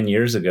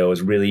 years ago it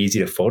was really easy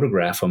to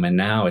photograph them, and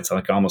now it's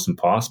like almost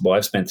impossible.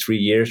 I've spent 3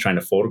 years trying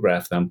to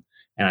photograph them,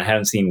 and I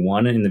haven't seen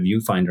one in the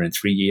viewfinder in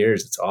 3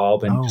 years. It's all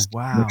been Oh, just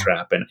camera wow.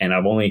 trap, and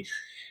I've only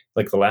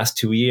like the last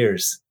 2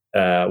 years.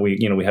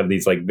 We have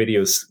these like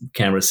videos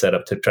cameras set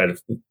up to try to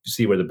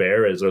see where the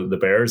bear is or the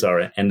bears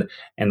are, and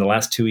the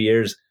last 2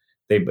 years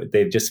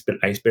they've just been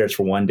ice bears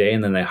for one day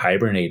and then they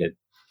hibernated,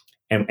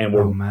 and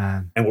Oh,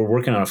 man. we're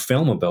working on a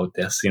film about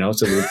this, so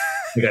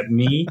we got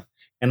me.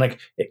 And like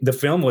the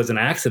film was an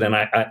accident.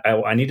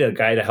 I needed a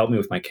guy to help me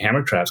with my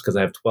camera traps because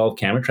I have 12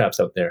 camera traps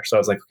out there. So I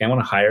was like, okay, I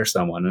want to hire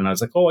someone. And I was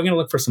like, oh, I'm going to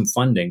look for some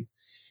funding.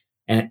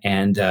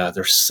 And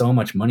there's so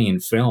much money in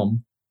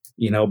film.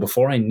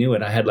 Before I knew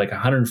it, I had like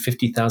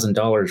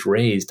 $150,000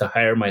 raised to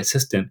hire my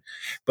assistant.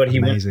 But he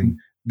went from Amazing.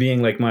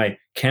 being like my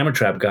camera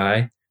trap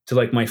guy to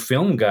like my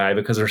film guy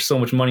because there's so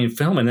much money in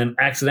film. And then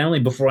accidentally,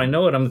 before I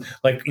know it, I'm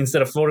like,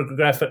 instead of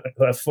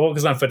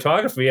focus on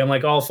photography, I'm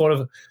like all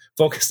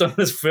focused on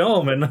this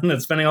film and then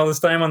spending all this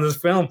time on this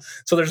film.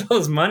 So there's all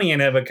this money in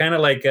it, but kind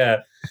of like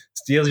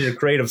steals your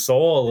creative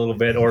soul a little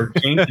bit, or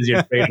changes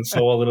your creative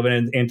soul a little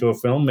bit into a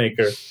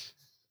filmmaker.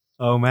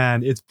 Oh,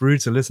 man, it's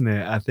brutal, isn't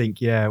it? I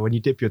think, yeah, when you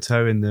dip your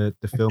toe in the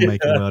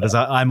filmmaking world, as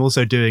I'm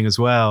also doing as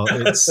well,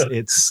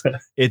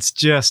 it's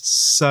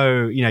just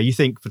so, you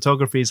think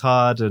photography is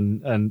hard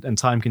and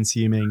time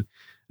consuming, and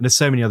there's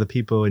so many other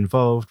people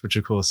involved, which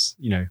of course,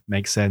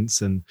 makes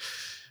sense. And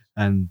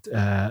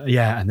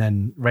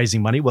then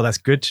raising money. Well, that's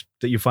good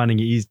that you're finding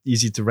it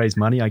easy to raise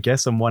money, I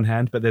guess, on one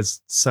hand, but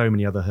there's so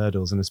many other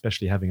hurdles, and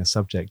especially having a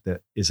subject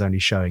that is only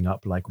showing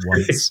up like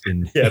once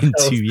in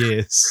 2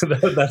 years.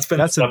 That's been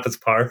the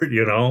toughest part,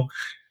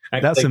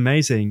 That's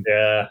amazing.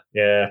 Yeah.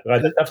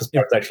 The toughest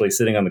part's actually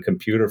sitting on the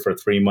computer for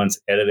 3 months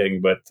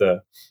editing, but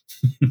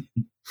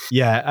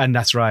yeah, and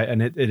that's right.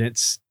 And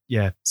it's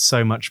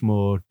so much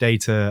more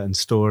data and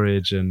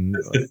storage and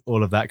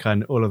all of that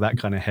kind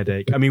of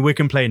headache. I mean, we're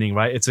complaining,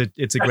 right? It's a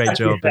great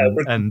job, our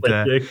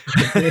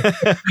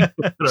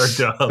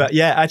job. But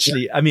yeah,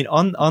 actually, I mean,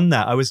 on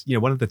that, I was,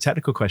 one of the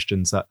technical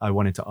questions that I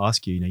wanted to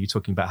ask you. You're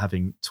talking about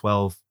having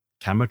 12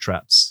 camera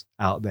traps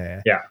out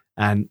there,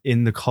 and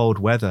in the cold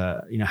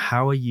weather,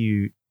 how are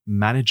you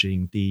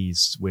managing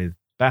these with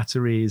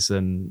batteries?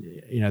 And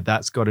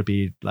that's got to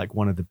be like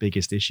one of the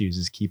biggest issues,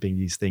 is keeping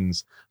these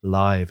things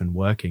live and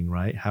working,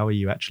 right? How are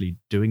you actually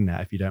doing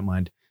that, if you don't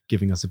mind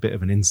giving us a bit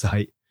of an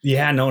insight?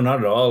 Yeah, no, not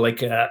at all.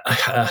 Like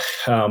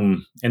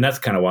and that's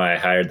kind of why I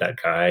hired that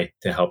guy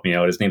to help me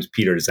out. His name's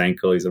Peter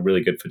Zenkel. He's a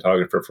really good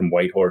photographer from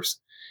Whitehorse,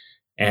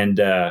 and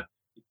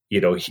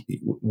we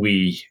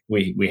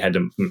had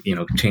to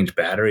change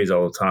batteries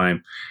all the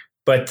time.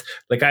 But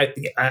like I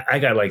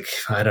got like,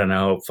 I don't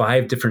know,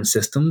 5 different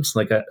systems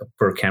like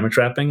for camera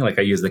trapping. Like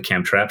I use the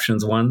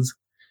Camtraptions ones,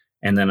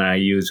 and then I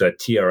use a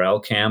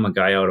TRL Cam, a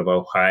guy out of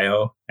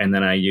Ohio, and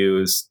then I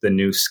use the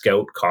new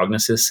Scout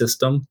Cognisys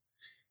system,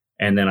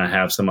 and then I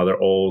have some other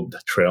old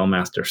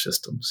Trailmaster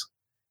systems,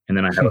 and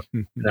then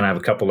I have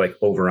a couple like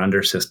over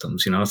under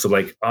systems, so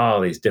like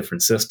all these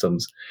different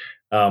systems.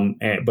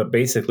 But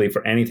basically,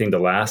 for anything to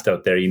last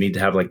out there, you need to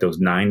have like those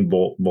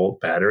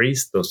 9-volt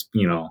batteries, those,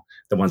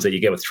 the ones that you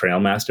get with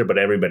Trailmaster, but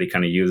everybody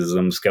kind of uses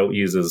them. Scout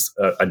uses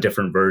a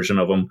different version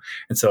of them.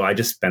 And so I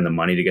just spend the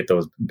money to get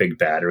those big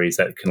batteries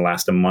that can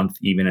last a month,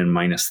 even in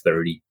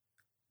 -30.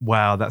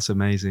 Wow, that's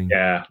amazing.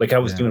 Yeah. Like I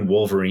was doing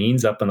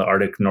Wolverines up in the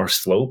Arctic North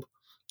Slope,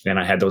 and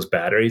I had those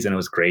batteries, and it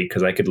was great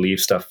because I could leave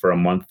stuff for a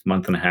month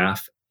and a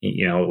half,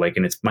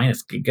 and it's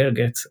it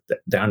gets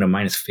down to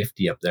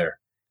 -50 up there.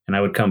 And I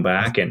would come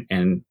back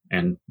and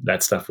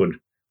that stuff would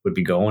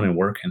be going and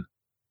working.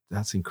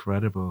 That's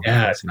incredible.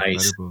 Yeah, that's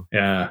incredible. Nice.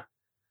 Yeah.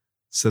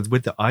 So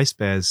with the ice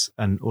bears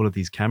and all of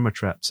these camera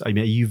traps, I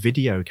mean, are you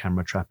video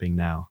camera trapping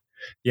now?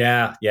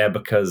 Yeah,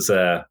 because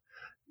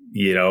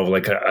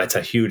it's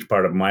a huge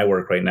part of my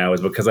work right now,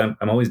 is because I'm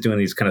always doing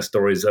these kind of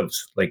stories of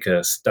like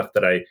stuff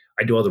that I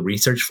do all the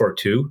research for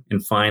too,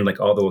 and find like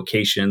all the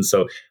locations.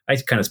 So I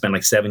kind of spent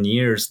like 7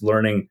 years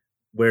learning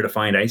where to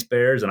find ice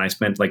bears, and I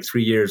spent like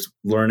 3 years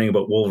learning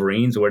about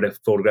wolverines, where to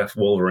photograph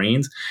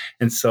wolverines.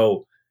 And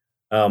so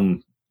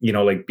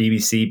like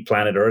BBC,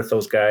 Planet Earth,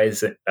 those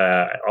guys,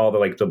 all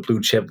the blue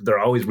chip, they're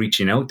always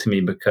reaching out to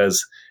me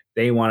because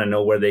they want to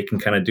know where they can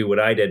kind of do what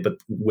I did, but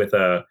with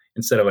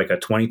instead of like a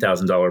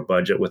 $20,000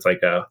 budget, with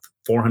like a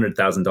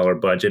 $400,000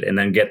 budget, and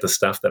then get the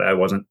stuff that I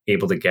wasn't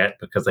able to get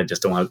because I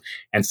just don't have.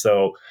 And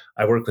so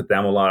I work with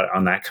them a lot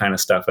on that kind of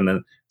stuff. And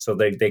then, so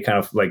they kind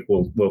of like,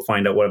 we'll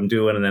find out what I'm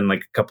doing. And then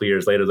like a couple of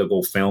years later, they'll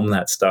go film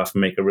that stuff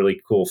and make a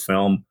really cool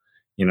film,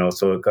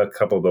 so a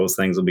couple of those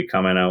things will be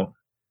coming out.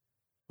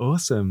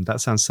 Awesome.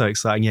 That sounds so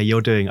exciting.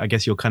 Yeah, I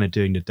guess you're kind of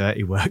doing the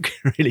dirty work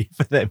really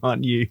for them,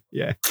 aren't you?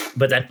 Yeah.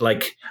 But that,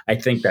 like, I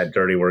think that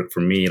dirty work for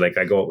me, like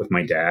I go out with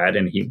my dad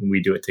and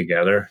we do it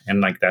together.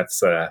 And like,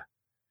 that's a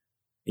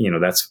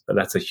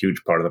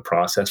huge part of the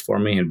process for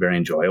me and very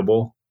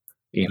enjoyable.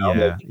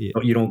 Yeah, yeah.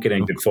 You don't get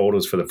any good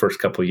photos for the first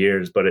couple of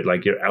years, but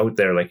you're out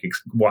there,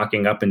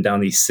 walking up and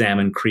down these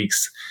salmon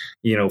creeks,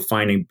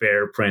 finding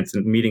bear prints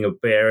and meeting a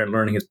bear and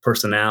learning his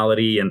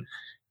personality and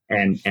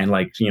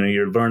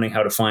you're learning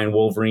how to find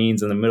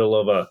wolverines in the middle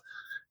of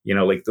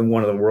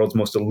one of the world's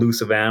most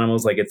elusive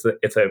animals.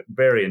 It's a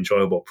very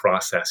enjoyable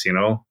process.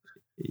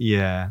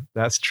 Yeah,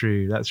 that's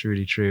true. That's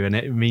really true. And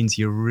it means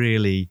you're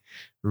really,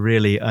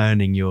 really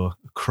earning your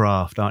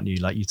craft, aren't you?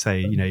 Like you say,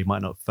 you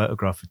might not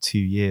photograph for 2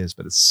 years,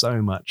 but there's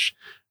so much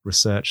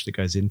research that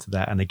goes into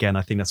that. And again,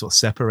 I think that's what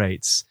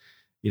separates,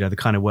 the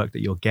kind of work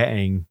that you're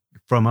getting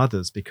from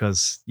others,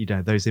 because,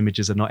 those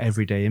images are not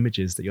everyday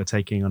images that you're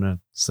taking on a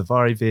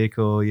safari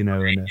vehicle,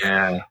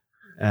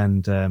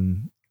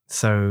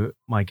 so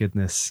my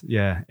goodness,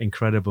 yeah,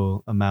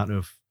 incredible amount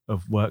of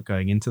work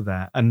going into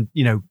that. And,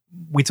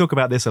 we talk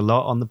about this a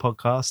lot on the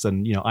podcast,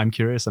 and, I'm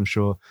curious, I'm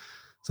sure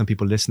some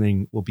people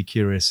listening will be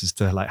curious as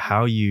to like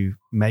how you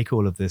make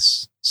all of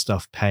this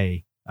stuff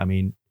pay. I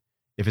mean,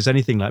 if it's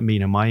anything like me,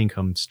 my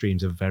income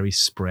streams are very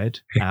spread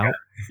out,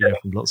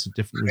 from lots of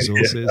different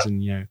resources.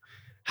 And,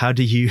 how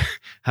do you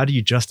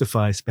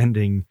justify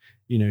spending,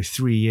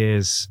 3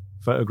 years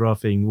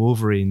photographing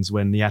wolverines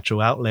when the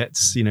actual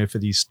outlets, for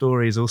these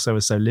stories also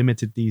are so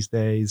limited these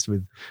days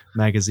with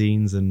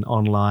magazines and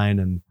online,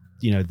 and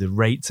the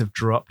rates have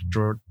dropped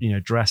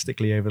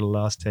drastically over the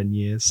last 10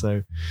 years.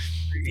 So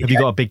have you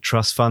got a big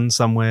trust fund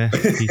somewhere,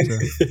 Peter?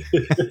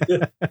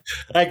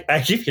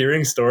 I keep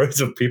hearing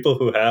stories of people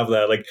who have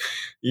that,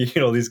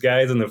 these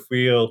guys in the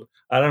field.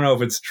 I don't know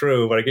if it's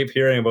true, but I keep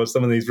hearing about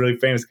some of these really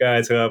famous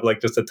guys who have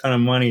just a ton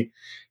of money,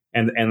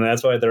 and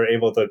that's why they're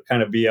able to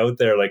kind of be out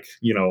there,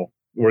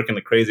 working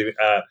the crazy.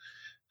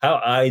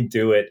 How I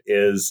do it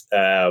is,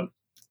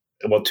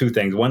 two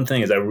things. One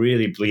thing is I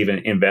really believe in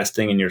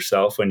investing in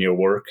yourself and your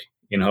work,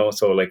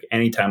 so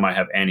anytime I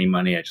have any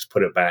money, I just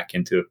put it back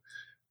into,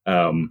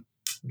 I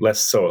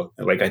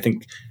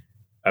think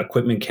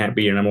equipment can't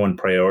be your number one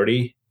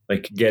priority.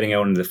 Getting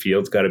out into the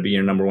field's got to be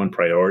your number one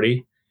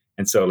priority.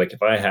 And so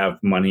if I have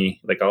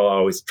money, I'll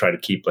always try to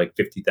keep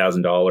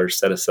 $50,000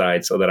 set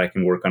aside so that I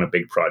can work on a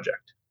big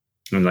project.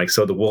 And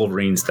so the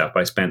Wolverine stuff,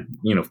 I spent,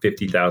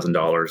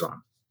 $50,000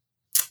 on.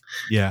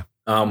 Yeah.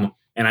 And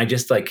I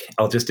just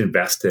I'll just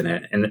invest in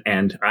it.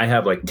 And I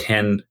have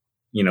 10,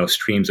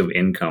 streams of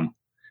income,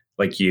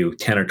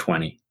 10 or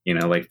 20,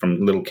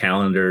 from little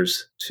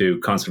calendars to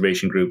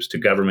conservation groups to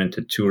government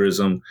to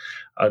tourism.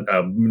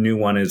 A new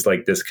one is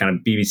this kind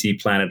of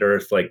BBC Planet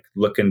Earth,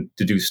 looking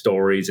to do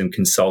stories and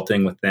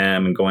consulting with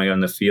them and going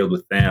on the field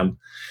with them.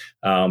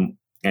 And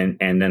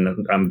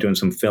then I'm doing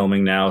some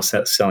filming now,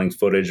 selling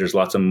footage. There's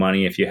lots of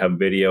money if you have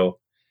video.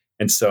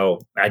 And so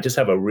I just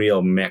have a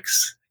real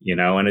mix,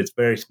 and it's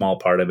a very small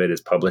part of it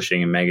is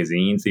publishing in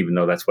magazines, even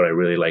though that's what I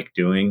really like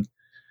doing.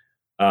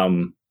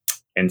 And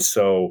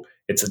so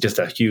it's just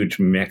a huge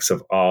mix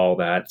of all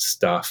that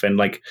stuff. And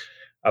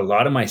a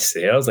lot of my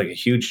sales, a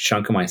huge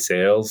chunk of my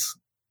sales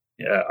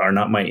are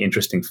not my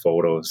interesting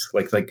photos.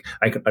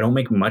 I don't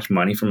make much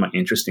money from my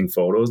interesting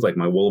photos, like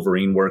my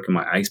Wolverine work and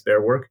my ice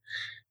bear work.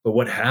 But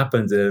what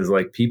happens is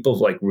people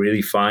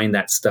really find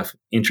that stuff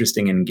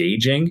interesting,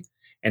 engaging.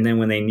 And then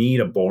when they need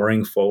a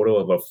boring photo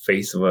of a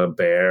face of a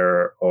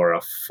bear or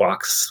a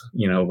fox,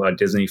 a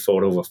Disney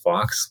photo of a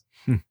fox,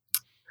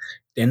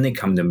 then they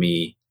come to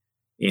me,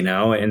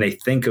 and they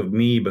think of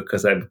me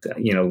because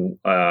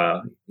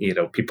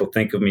people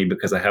think of me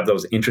because I have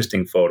those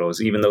interesting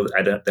photos, even though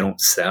they don't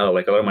sell. A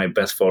lot of my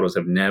best photos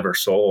have never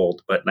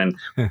sold, but then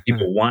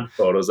people want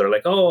photos. They're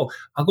like, oh,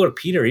 I'll go to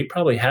Peter. He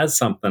probably has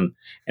something.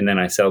 And then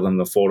I sell them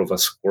the photo of a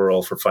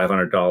squirrel for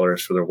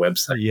 $500 for their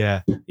website.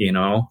 Yeah.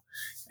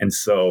 And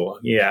so,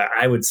 yeah,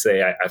 I would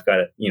say I've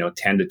got,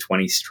 10 to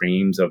 20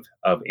 streams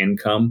of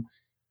income.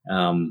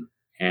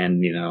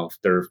 And,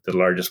 they're the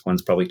largest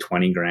one's probably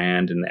 20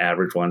 grand and the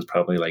average one's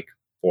probably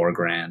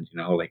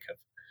 $4,000,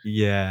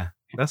 Yeah,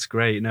 that's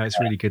great. No, it's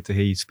really good to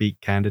hear you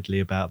speak candidly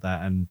about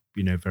that, and,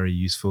 very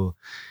useful,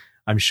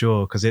 I'm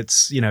sure, because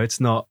it's,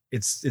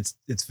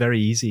 it's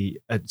very easy.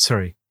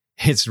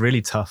 It's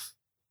really tough.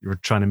 You're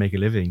trying to make a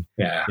living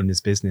in this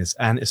business.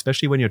 And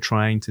especially when you're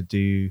trying to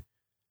do,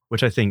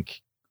 which I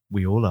think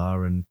we all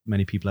are, and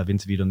many people I've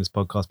interviewed on this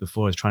podcast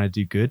before, is trying to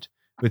do good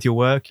with your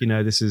work.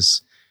 This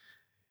is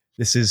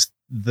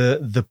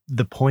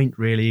the point,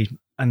 really.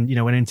 And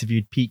when I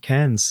interviewed Pete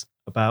Cairns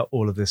about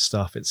all of this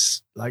stuff,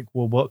 it's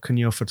well, what can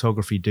your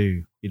photography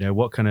do?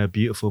 What can a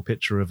beautiful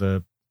picture of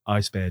a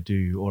ice bear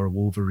do, or a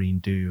wolverine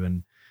do?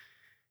 And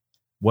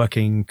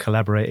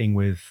collaborating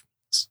with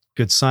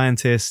good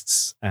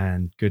scientists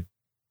and good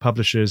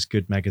publishers,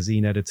 good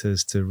magazine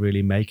editors to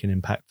really make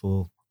an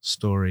impactful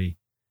story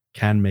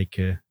can make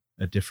a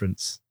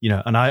difference.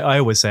 And I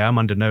always say I'm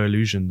under no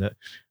illusion that,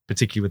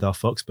 particularly with our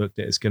Fox book,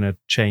 that it's going to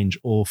change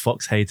all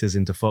Fox haters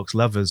into Fox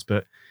lovers.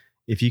 But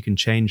if you can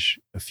change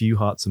a few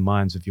hearts and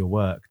minds with your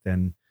work,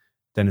 then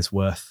it's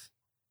worth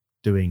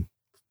doing.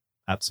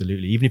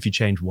 Absolutely. Even if you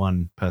change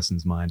one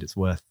person's mind, it's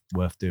worth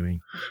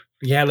doing.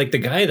 Yeah, the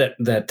guy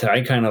that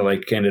I kind of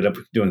ended up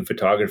doing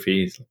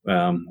photography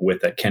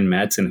with, Ken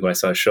Madsen, who I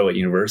saw a show at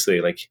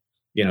university.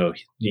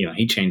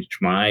 he changed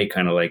my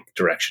kind of like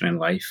direction in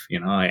life.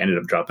 I ended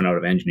up dropping out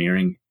of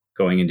engineering,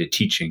 going into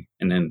teaching,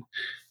 and then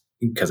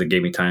because it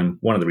gave me time.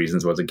 One of the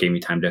reasons was it gave me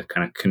time to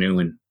kind of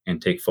canoe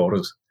and take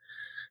photos.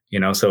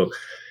 So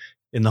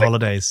in the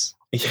holidays.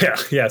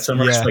 Yeah.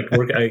 Summers like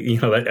work.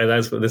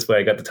 That's this way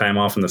I got the time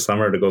off in the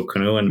summer to go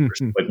canoeing,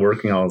 like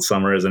working all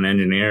summer as an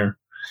engineer.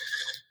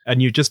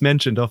 And you just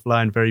mentioned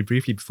offline very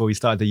briefly before we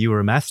started that you were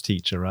a math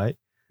teacher, right?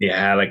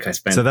 Yeah, like I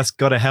spent. So that's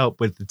got to help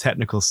with the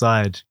technical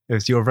side,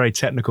 because you're a very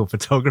technical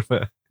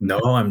photographer. No,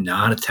 I'm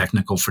not a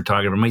technical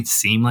photographer. It might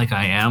seem like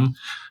I am,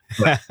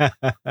 but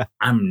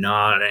I'm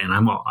not. And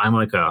I'm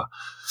like a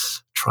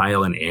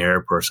trial and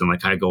error person.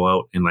 Like I go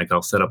out and like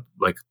I'll set up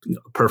like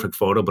a perfect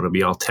photo, but it'll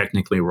be all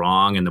technically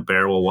wrong, and the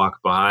bear will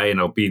walk by, and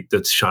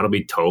the shot will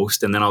be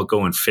toast, and then I'll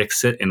go and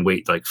fix it and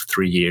wait like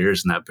 3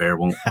 years, and that bear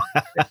won't.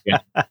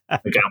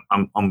 Like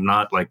I'm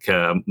not like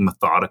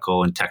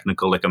methodical and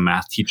technical like a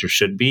math teacher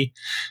should be.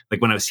 Like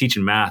when I was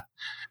teaching math,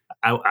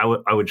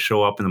 I would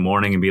show up in the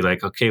morning and be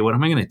like, okay, what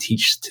am I going to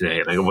teach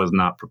today? Like I was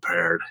not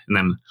prepared, and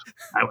then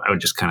I would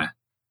just kind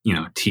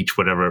of teach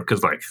whatever,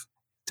 because like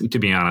to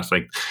be honest,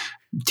 like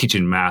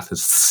teaching math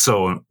is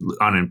so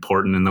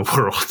unimportant in the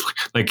world.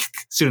 Like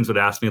students would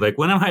ask me like,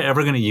 when am I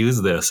ever going to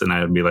use this? And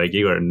I would be like,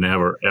 you are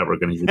never, ever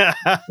going to use it.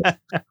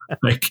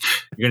 Like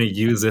you're going to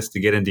use this to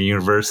get into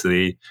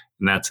university,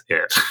 and that's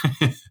it.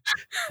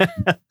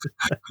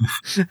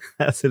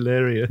 That's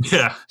hilarious.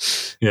 Yeah.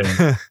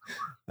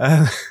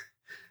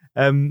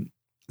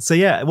 So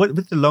yeah,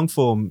 with the long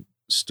form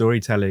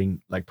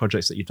storytelling like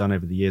projects that you've done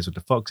over the years with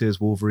the foxes,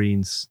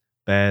 wolverines,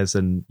 bears,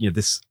 and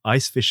this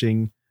ice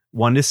fishing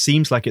one, this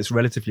seems like it's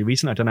relatively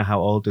recent. I don't know how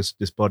old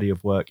this body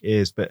of work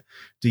is, but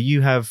do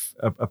you have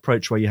an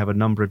approach where you have a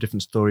number of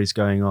different stories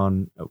going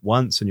on at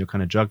once and you're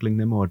kind of juggling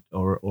them, or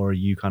are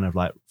you kind of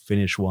like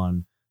finish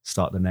one,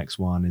 start the next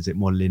one? Is it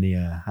more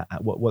linear?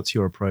 What's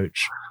your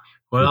approach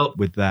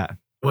with that?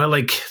 Well,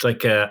 I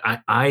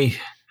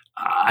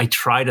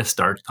try to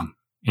start them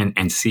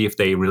and see if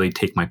they really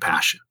take my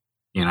passion,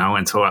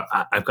 and so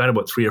I've got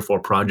about 3 or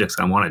 4 projects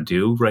I want to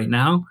do right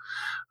now.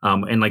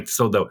 And like,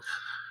 so the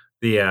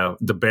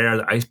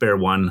ice bear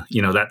one,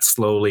 that's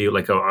slowly,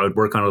 like I would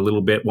work on a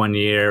little bit one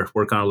year,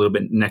 work on a little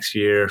bit next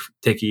year,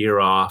 take a year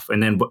off.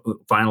 And then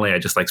finally I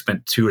just like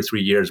spent 2 or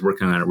 3 years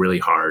working on it really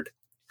hard.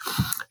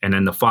 And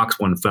then the fox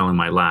one fell in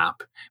my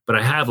lap, but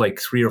I have like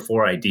 3 or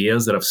 4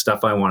 ideas of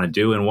stuff I want to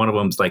do. And one of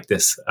them's like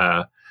this,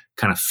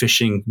 kind of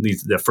fishing,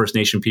 the First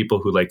Nation people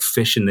who like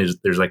fish, and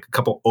there's like a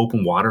couple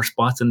open water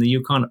spots in the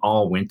Yukon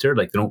all winter,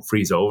 like they don't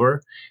freeze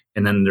over.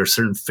 And then there's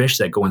certain fish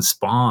that go and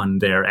spawn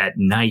there at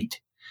night.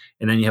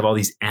 And then you have all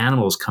these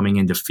animals coming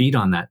in to feed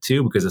on that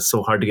too, because it's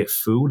so hard to get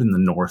food in the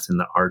north, in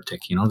the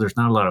Arctic. There's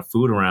not a lot of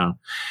food around.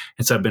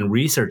 And so I've been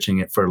researching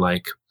it for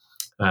like,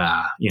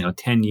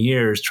 10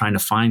 years, trying to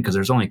find, because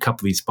there's only a couple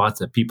of these spots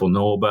that people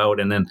know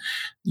about. And then,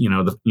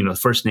 the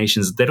First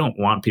Nations, they don't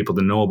want people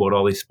to know about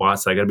all these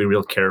spots. So I got to be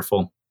real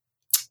careful.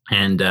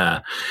 And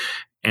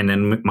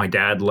then my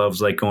dad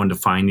loves like going to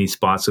find these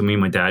spots. So me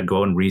and my dad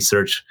go and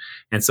research.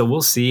 And so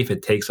we'll see if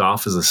it takes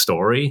off as a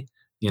story,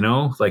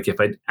 like if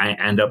I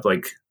end up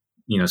like,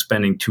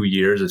 spending 2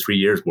 years or 3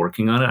 years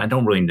working on it. I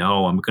don't really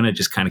know. I'm going to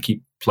just kind of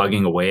keep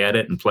plugging away at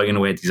it and plugging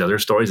away at these other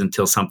stories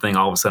until something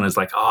all of a sudden is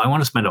like, oh, I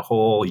want to spend a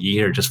whole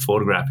year just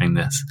photographing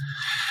this.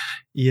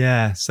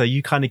 Yeah. So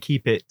you kind of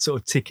keep it sort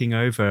of ticking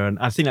over. And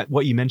I think that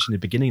what you mentioned at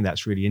the beginning,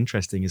 that's really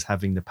interesting, is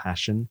having the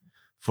passion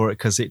for it,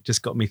 because it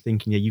just got me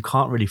thinking, you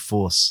can't really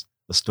force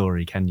a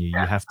story, can you?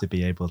 You have to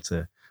be able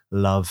to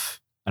love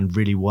and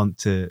really want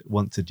to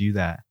do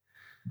that.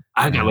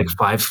 I got like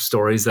 5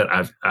 stories that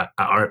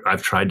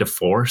I've tried to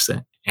force,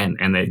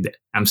 and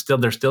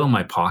they're still in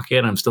my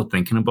pocket. I'm still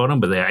thinking about them,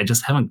 but I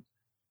just haven't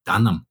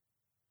done them.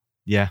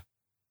 Yeah.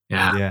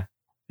 I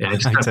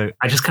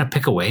just kind of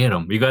pick away at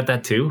them. You got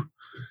that too?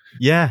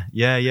 Yeah,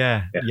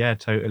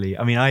 totally.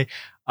 I mean,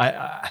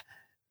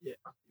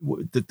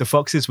 the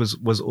foxes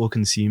was all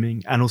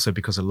consuming, and also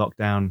because of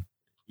lockdown,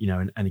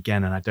 and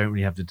again, and I don't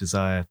really have the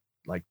desire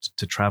like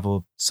to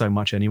travel so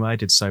much anyway. I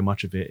did so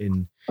much of it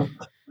in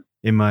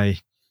my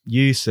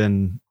youth,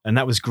 and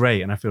that was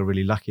great, and I feel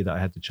really lucky that I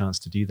had the chance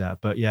to do that.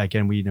 But yeah,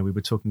 again, we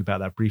were talking about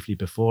that briefly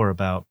before,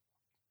 about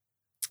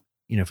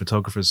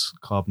photographers'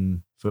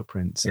 carbon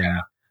footprints.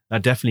 And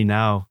that definitely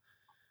now,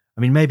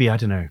 I mean, maybe, I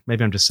don't know,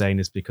 maybe I'm just saying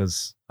this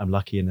because I'm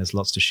lucky and there's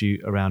lots to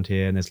shoot around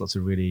here and there's lots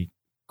of really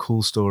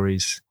cool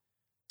stories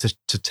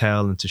to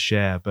tell and to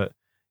share. But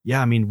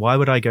yeah, I mean, why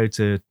would I go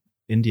to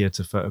India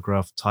to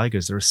photograph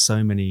tigers? There are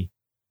so many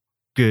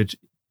good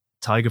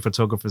tiger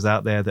photographers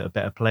out there that are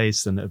better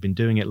placed and that have been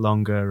doing it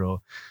longer.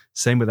 Or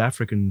same with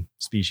African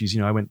species.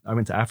 I went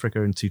to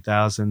Africa in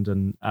 2000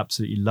 and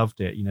absolutely loved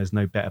it. There's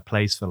no better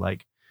place for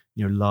like,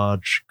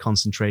 large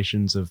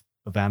concentrations of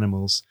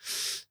animals.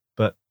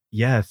 But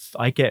yeah,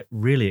 I get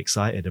really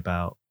excited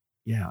about,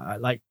 I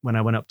like when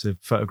I went up to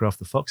photograph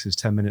the foxes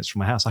 10 minutes from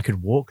my house, I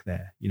could walk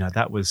there.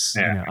 That was,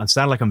 I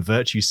sound like I'm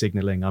virtue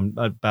signaling. I'm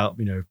about,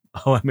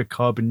 I'm a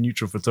carbon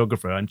neutral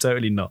photographer. I'm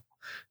totally not.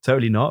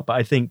 But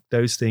I think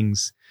those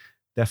things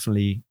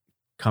definitely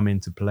come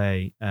into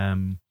play.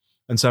 And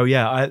so,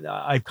 yeah,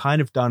 I've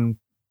kind of done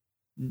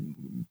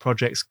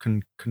projects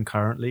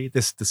concurrently.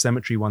 The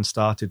cemetery one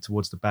started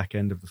towards the back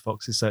end of the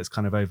foxes, so it's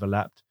kind of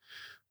overlapped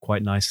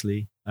quite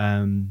nicely.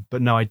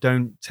 But no, I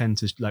don't tend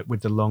to, like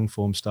with the long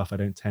form stuff, I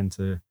don't tend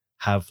to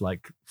have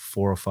like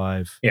 4 or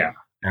 5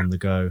 on the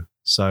go.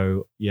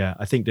 So yeah,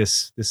 I think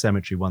this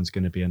cemetery one's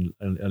going to be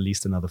at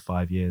least another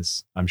 5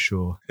 years, I'm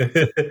sure.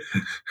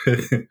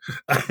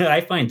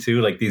 I find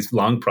too, like these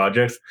long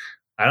projects,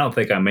 I don't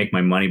think I make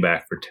my money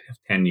back for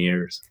 10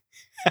 years.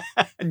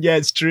 Yeah,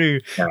 it's true.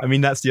 Yeah. I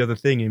mean, that's the other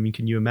thing. I mean,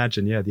 can you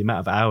imagine? Yeah, the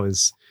amount of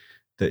hours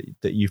that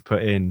you've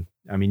put in.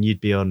 I mean,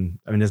 you'd be on.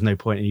 I mean, there's no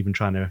point in even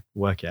trying to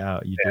work it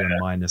out. You'd be on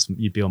minus.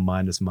 You'd be on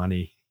minus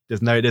money.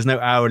 There's no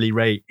hourly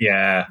rate.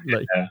 Yeah,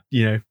 like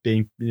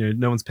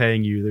no one's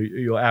paying you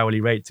your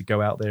hourly rate to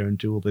go out there and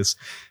do all this,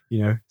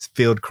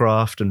 field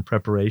craft and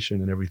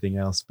preparation and everything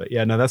else. But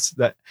yeah, no,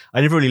 that.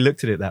 I never really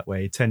looked at it that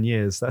way. 10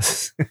 years.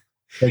 That's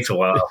takes a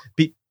while.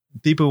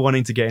 People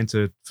wanting to get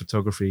into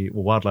photography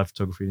or wildlife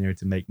photography,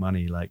 to make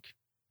money, like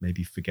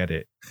maybe forget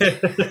it.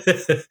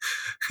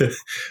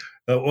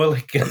 Well,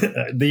 like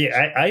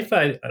I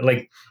find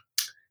like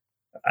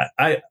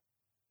I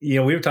we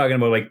were talking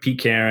about like Pete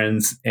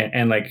Cairns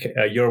and like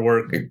your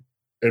work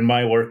and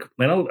my work,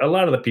 and a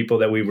lot of the people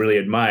that we really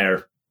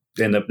admire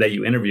and that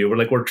you interview,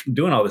 we're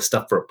doing all this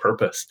stuff for a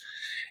purpose,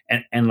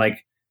 and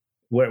like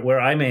where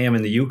I am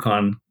in the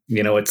Yukon,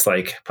 it's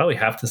like probably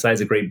half the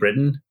size of Great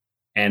Britain.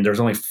 And there's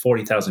only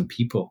 40,000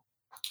 people.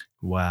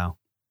 Wow.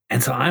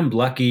 And so I'm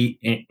lucky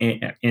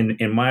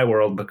in my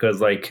world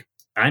because like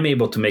I'm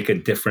able to make a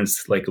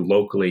difference like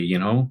locally,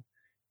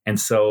 And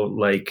so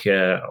like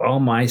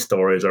all my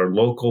stories are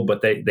local,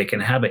 but they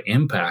can have an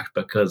impact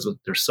because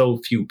there's so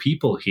few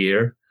people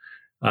here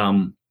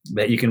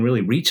that you can really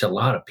reach a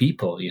lot of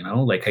people,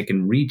 Like I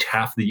can reach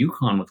half the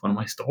Yukon with one of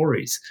my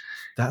stories.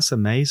 That's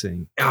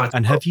amazing. Oh,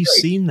 and have you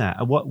seen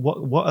that?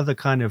 What are the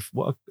kind of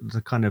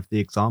the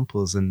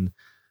examples and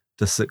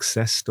the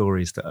success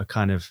stories that are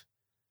kind of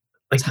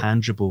like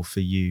tangible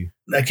for you?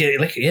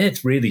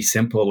 It's really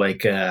simple.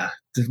 Like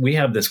we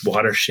have this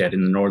watershed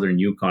in the northern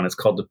Yukon. It's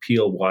called the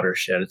Peel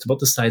watershed. It's about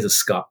the size of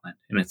Scotland,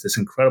 and it's this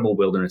incredible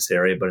wilderness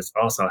area, but it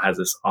also has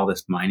all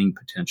this mining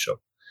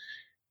potential.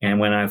 And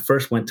when I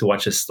first went to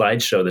watch a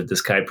slideshow that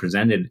this guy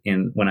presented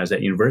when I was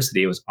at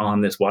university, it was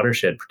on this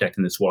watershed,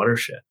 protecting this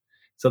watershed.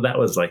 So that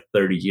was like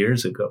 30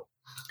 years ago.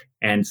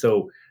 And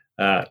so,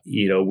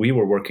 we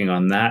were working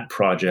on that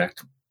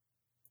project.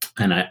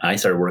 And I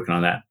started working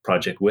on that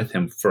project with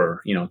him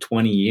for,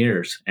 20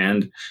 years.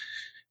 And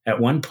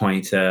at one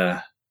point,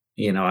 I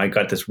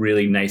got this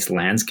really nice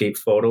landscape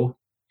photo.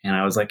 And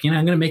I was like, I'm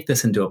going to make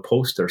this into a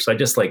poster. So I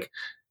just like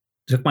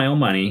took my own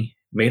money,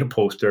 made a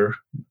poster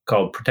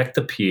called Protect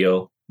the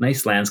Peel,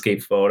 nice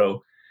landscape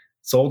photo,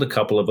 sold a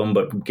couple of them,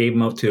 but gave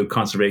them out to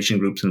conservation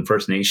groups and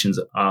First Nations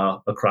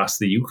across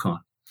the Yukon.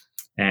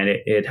 And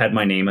it had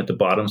my name at the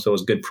bottom, so it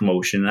was good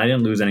promotion. I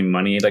didn't lose any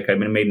money. Like I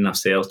made enough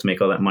sales to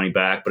make all that money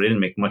back, but I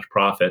didn't make much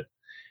profit.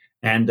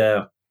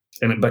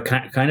 But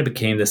kind of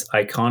became this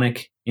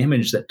iconic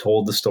image that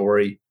told the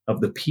story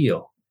of the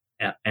Peel.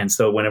 And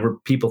so whenever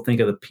people think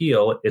of the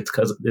Peel, it's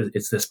because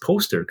it's this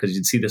poster, because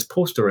you'd see this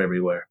poster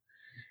everywhere.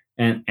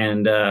 And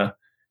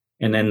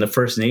then the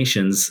First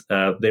Nations,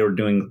 they were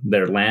doing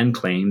their land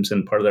claims,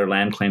 and part of their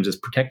land claims is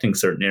protecting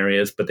certain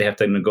areas, but they have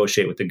to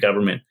negotiate with the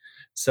government.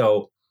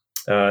 So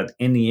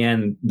in the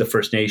end, the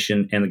First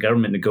Nation and the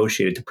government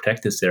negotiated to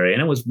protect this area.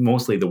 And it was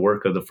mostly the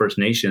work of the First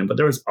Nation, but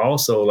there was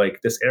also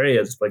like this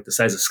area is like the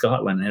size of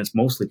Scotland and it's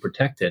mostly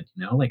protected,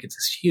 like it's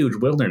this huge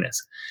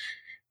wilderness.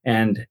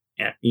 And,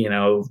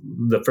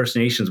 the First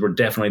Nations were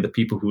definitely the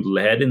people who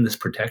led in this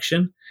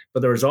protection,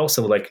 but there was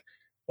also like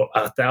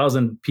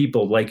 1,000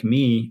 people like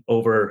me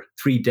over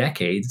 3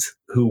 decades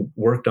who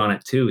worked on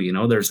it too.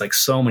 There's like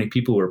so many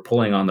people who were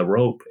pulling on the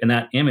rope, and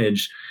that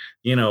image,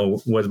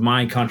 was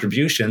my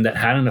contribution that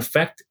had an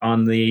effect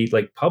on the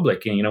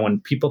public. And, when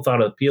people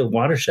thought of the Peel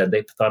watershed,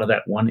 they thought of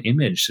that one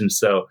image. And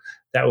so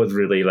that was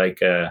really like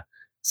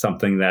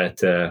something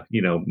that,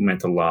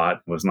 meant a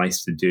lot. It was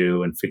nice to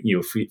do, and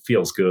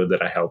feels good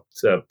that I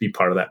helped be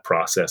part of that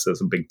process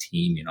as a big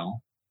team,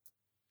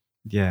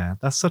 Yeah,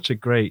 that's such a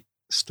great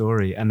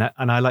story. And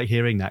I like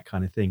hearing that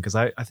kind of thing, because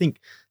I think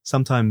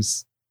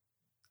sometimes,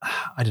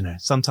 I don't know,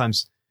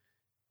 sometimes,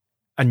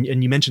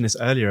 and you mentioned this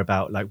earlier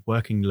about like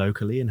working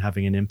locally and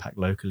having an impact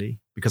locally,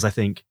 because I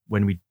think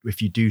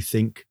if you do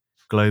think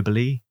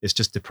globally, it's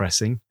just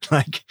depressing,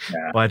 like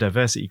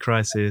biodiversity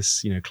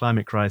crisis,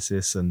 climate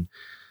crisis. And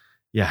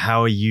yeah,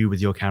 how are you with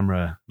your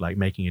camera, like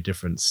making a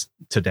difference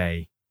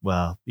today?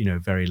 Well,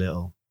 very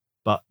little,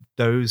 but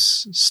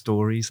those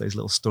stories, those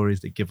little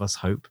stories that give us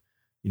hope,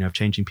 of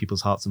changing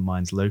people's hearts and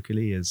minds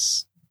locally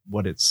is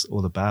what it's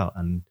all about.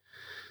 And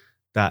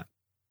that,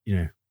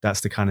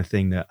 that's the kind of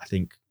thing that I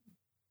think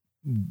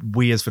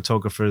we as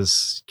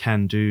photographers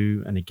can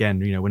do. And again,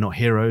 we're not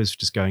heroes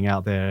just going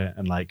out there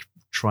and like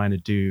trying to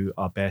do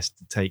our best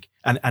to take,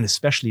 and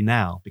especially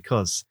now,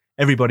 because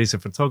everybody's a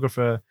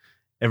photographer,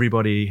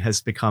 everybody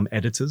has become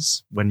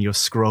editors when you're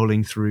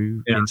scrolling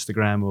through Yeah.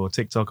 Instagram or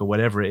TikTok or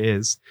whatever it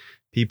is.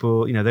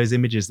 People, those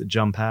images that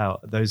jump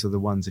out, those are the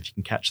ones, if you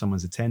can catch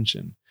someone's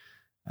attention,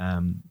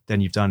 then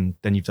you've done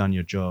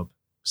your job.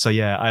 So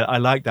yeah, I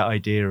like that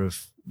idea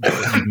of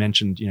what you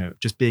mentioned,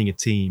 just being a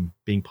team,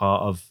 being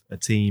part of a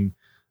team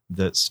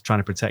that's trying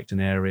to protect an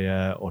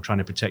area or trying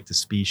to protect a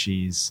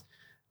species.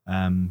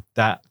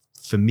 That,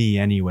 for me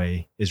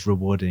anyway, is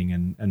rewarding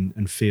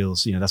and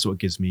feels, that's what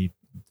gives me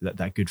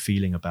that good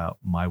feeling about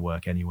my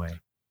work anyway.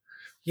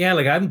 Yeah,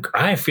 like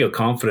I feel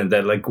confident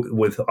that like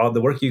with all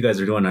the work you guys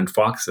are doing on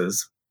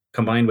foxes,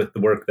 combined with the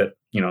work that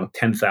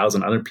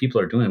 10,000 other people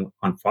are doing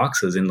on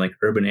foxes in like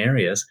urban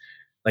areas,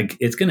 like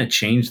it's going to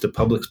change the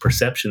public's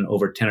perception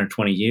over 10 or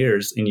 20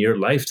 years in your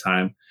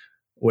lifetime,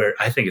 where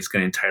I think it's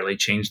going to entirely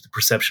change the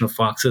perception of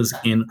foxes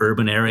in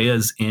urban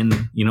areas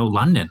in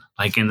London.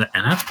 Like and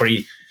that's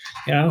pretty.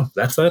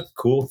 That's a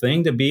cool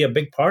thing to be a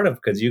big part of,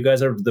 because you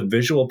guys are the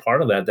visual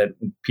part of that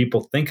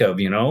people think of,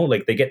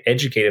 like they get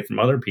educated from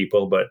other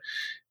people, but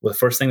the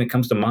first thing that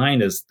comes to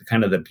mind is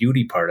kind of the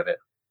beauty part of it.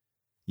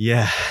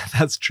 Yeah,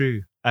 that's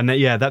true. And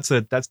that's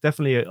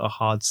definitely a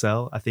hard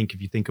sell. I think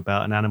if you think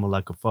about an animal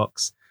like a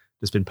fox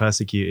that's been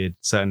persecuted,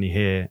 certainly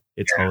here,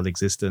 its whole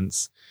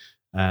existence,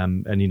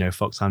 and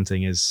fox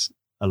hunting is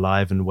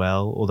alive and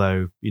well,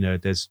 although,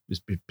 there's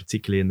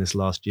particularly in this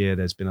last year,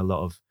 there's been a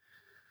lot of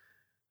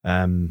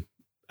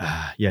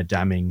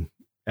damning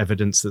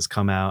evidence that's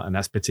come out, and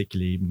that's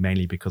particularly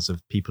mainly because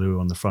of people who are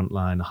on the front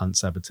line, hunt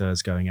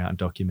saboteurs going out and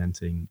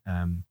documenting.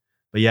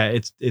 But yeah,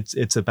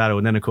 it's a battle,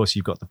 and then of course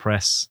you've got the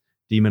press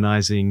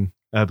demonizing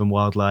urban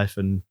wildlife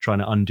and trying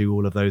to undo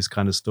all of those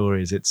kind of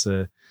stories. It's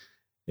a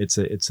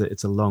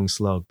long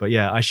slog. But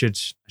yeah, I should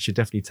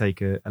definitely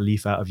take a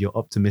leaf out of your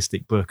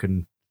optimistic book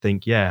and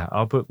think, yeah,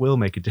 our book will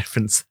make a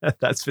difference.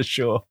 That's for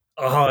sure.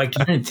 Oh, I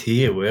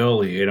guarantee it will.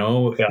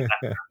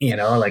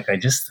 Like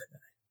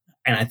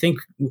and I think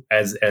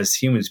as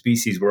human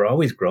species, we're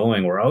always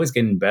growing, we're always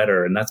getting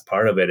better, and that's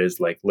part of it, is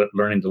like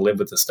learning to live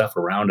with the stuff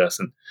around us.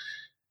 And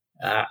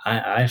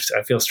I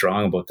feel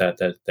strong about that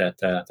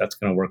that's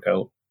going to work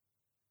out.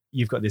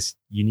 You've got this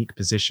unique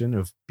position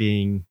of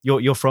being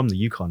you're from the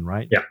Yukon,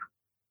 right? Yeah.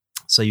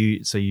 So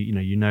you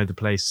the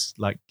place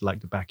like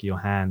the back of your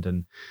hand,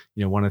 and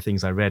one of the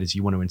things I read is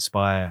you want to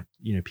inspire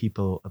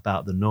people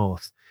about the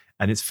North.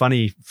 And it's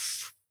funny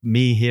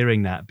me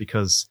hearing that,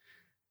 because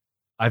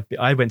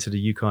I went to the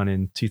Yukon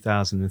in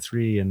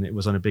 2003, and it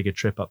was on a bigger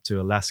trip up to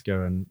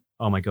Alaska, and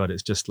oh my God,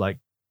 it's just like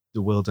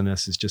the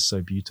wilderness is just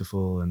so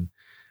beautiful. And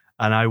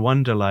I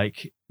wonder,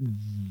 like,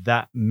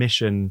 that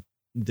mission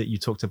that you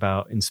talked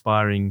about,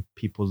 inspiring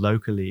people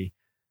locally,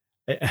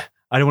 I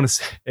don't want to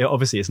say,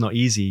 obviously it's not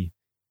easy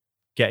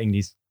getting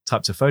these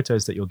types of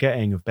photos that you're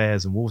getting of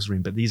bears and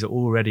wolverine, but these are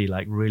already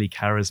like really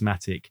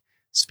charismatic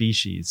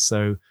species.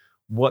 So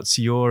what's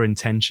your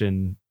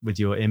intention with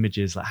your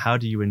images? Like, how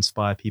do you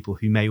inspire people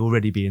who may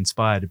already be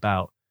inspired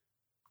about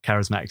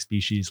charismatic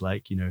species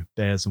like,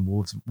 bears and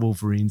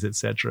wolverines,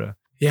 etc.?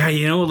 Yeah,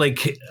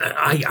 like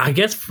I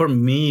guess for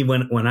me,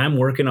 when I'm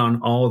working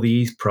on all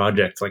these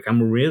projects, like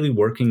I'm really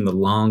working the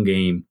long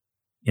game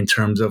in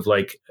terms of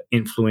like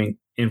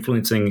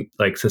influencing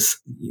like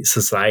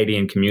society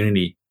and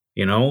community,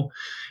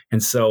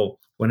 And so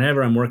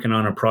whenever I'm working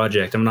on a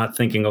project, I'm not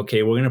thinking,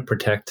 okay, we're going to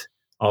protect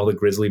all the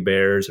grizzly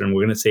bears and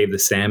we're going to save the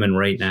salmon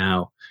right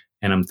now.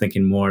 And I'm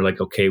thinking more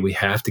like, okay, we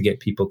have to get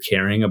people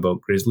caring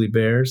about grizzly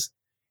bears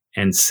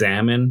and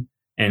salmon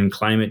and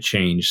climate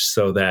change,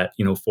 so that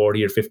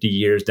 40 or 50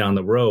 years down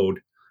the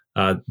road,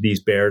 these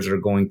bears are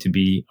going to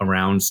be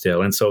around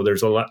still. And so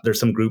there's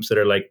some groups that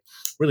are like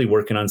really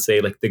working on,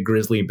 say, like the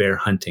grizzly bear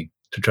hunting,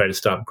 to try to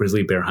stop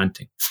grizzly bear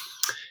hunting.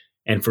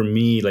 And for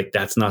me, like,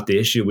 that's not the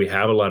issue. We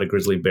have a lot of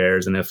grizzly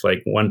bears, and if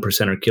like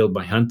 1% are killed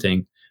by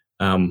hunting,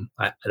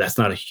 that's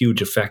not a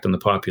huge effect on the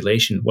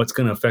population. What's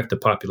going to affect the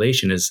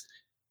population is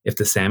if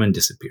the salmon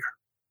disappear.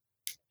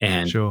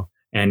 And sure.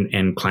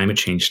 And climate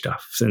change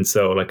stuff. And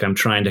so like I'm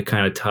trying to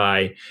kind of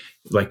tie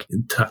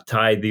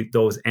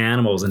those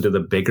animals into the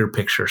bigger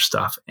picture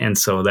stuff. And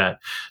so that,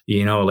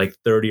 like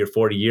 30 or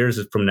 40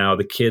 years from now,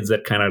 the kids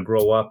that kind of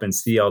grow up and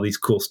see all these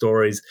cool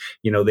stories,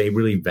 they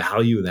really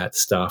value that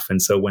stuff.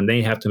 And so when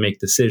they have to make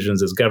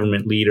decisions as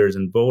government leaders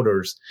and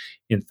voters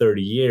in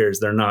 30 years,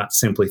 they're not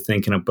simply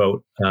thinking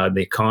about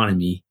the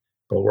economy,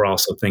 but we're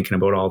also thinking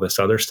about all this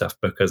other stuff,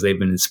 because they've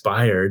been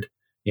inspired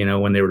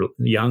when they were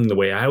young, the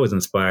way I was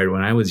inspired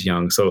when I was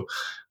young. So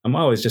I'm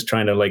always just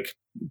trying to like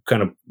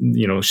kind of,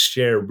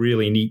 share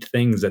really neat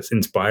things that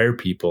inspire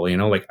people,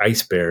 like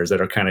ice bears that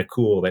are kind of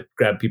cool, that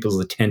grab people's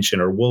attention,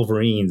 or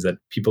wolverines that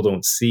people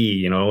don't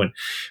see, and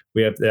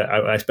we have,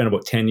 I spent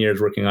about 10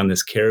 years working on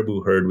this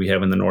caribou herd we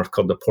have in the North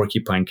called the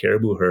porcupine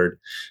caribou herd,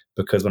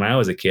 because when I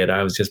was a kid,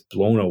 I was just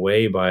blown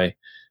away by,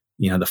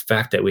 the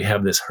fact that we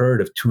have this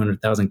herd of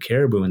 200,000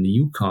 caribou in the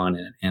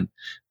Yukon, and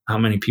how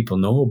many people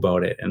know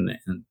about it. And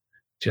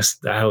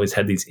just, I always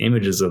had these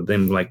images of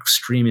them like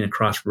streaming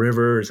across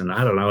rivers, and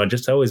I don't know, it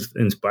just always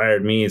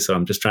inspired me. So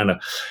I'm just trying to,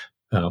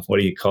 what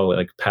do you call it?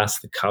 Like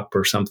pass the cup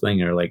or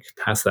something, or like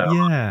pass that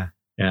on.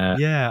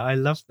 Yeah, I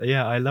love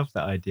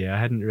that idea. I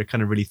hadn't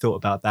kind of really thought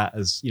about that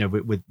as,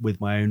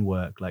 with my own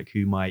work, like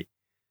who might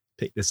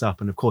pick this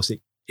up. And of course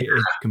it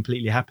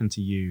completely happened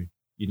to you,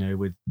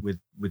 with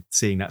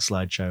seeing that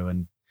slideshow,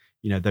 and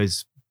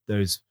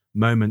those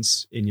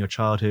moments in your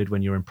childhood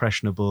when you're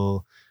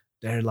impressionable,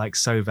 they're like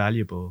so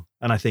valuable.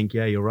 And I think,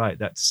 yeah, you're right.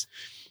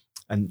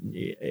 And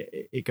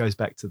it goes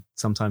back to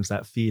sometimes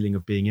that feeling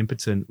of being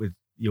impotent with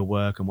your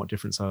work and what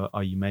difference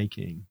are you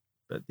making.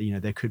 But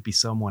there could be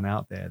someone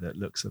out there that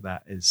looks at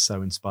that, is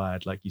so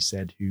inspired, like you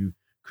said, who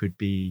could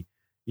be,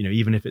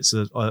 even if it's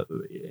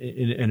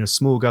in a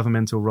small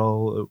governmental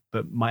role,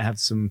 but might have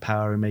some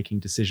power in making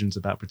decisions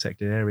about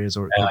protected areas,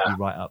 or it could be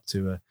right up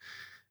to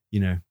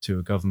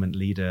a government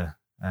leader.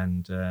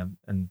 And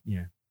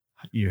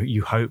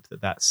you hope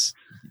that that's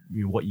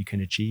what you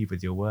can achieve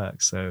with your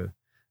work. So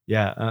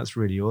yeah, that's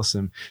really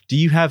awesome. Do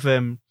you have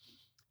a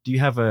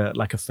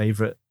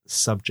favorite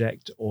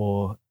subject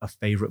or a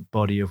favorite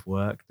body of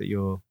work that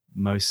you're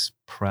most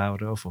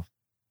proud of?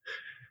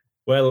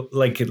 Well,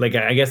 like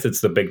I guess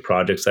it's the big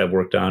projects I've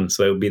worked on.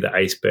 So it would be the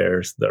ice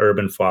bears, the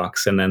urban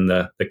fox, and then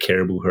the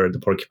caribou herd, the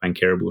porcupine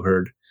caribou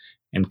herd,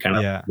 and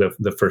kind of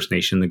the First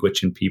Nation, the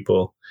Gwich'in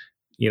people.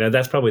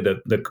 That's probably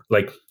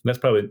that's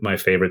probably my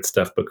favorite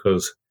stuff,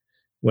 because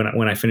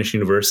when I finished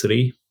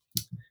university,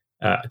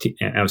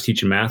 and I was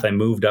teaching math, I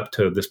moved up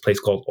to this place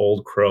called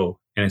Old Crow,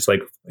 and it's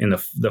like in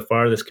the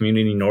farthest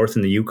community north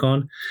in the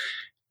Yukon.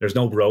 There's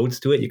no roads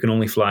to it; you can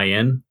only fly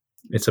in.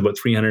 It's about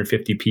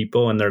 350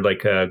 people, and they're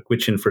like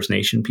Gwich'in First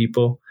Nation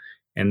people,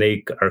 and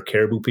they are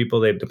caribou people.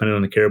 They've depended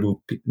on the caribou,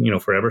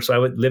 forever. So I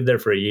would live there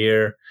for a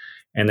year,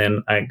 and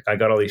then I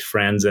got all these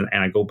friends, and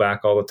I go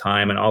back all the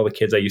time. And all the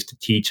kids I used to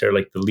teach are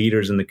like the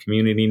leaders in the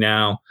community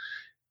now,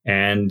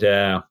 and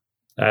so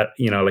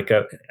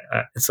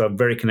I'm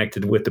very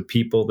connected with the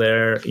people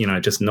there.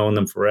 I've just known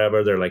them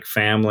forever. They're like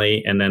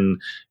family. And then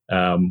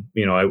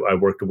I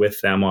worked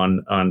with them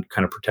on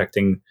kind of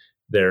protecting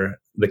the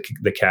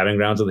calving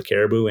grounds of the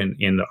caribou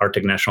in the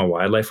Arctic National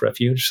Wildlife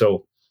Refuge.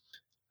 So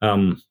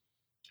that's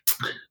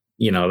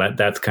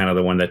kind of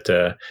the one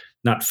that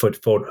not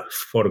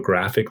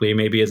photographically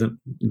maybe isn't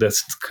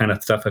this kind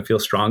of stuff I feel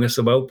strongest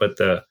about, but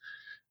the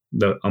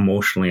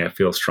emotionally I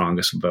feel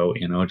strongest about,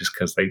 just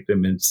because they've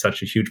been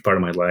such a huge part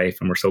of my life,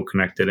 and we're so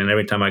connected. And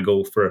every time I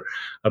go for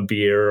a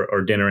beer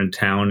or dinner in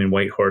town in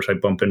Whitehorse, I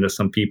bump into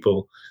some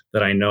people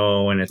that I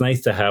know, and it's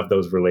nice to have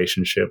those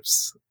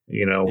relationships,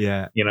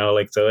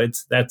 so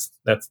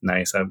that's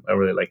nice. I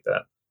really like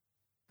that.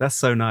 That's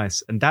so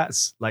nice. And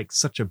that's like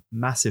such a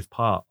massive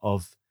part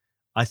of,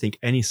 I think,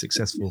 any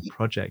successful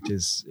project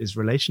is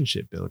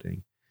relationship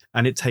building.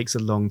 And it takes a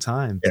long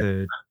time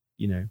to,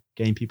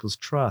 gain people's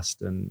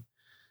trust. And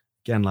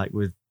again, like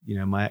with,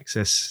 my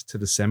access to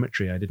the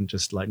cemetery, I didn't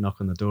just like knock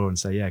on the door and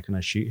say, yeah, can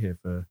I shoot here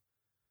for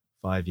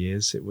 5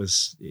 years? It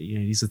was,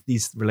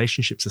 these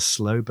relationships are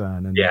slow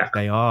burn, and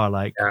they are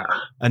like,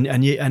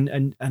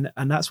 and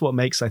that's what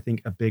makes, I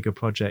think, a bigger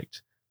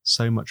project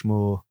so much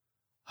more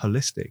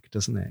holistic,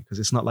 doesn't it? Because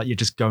it's not like you're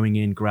just going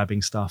in,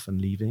 grabbing stuff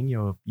and leaving.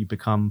 You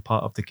become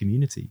part of the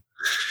community.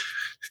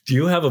 Do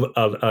you have a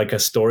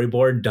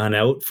storyboard done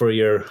out for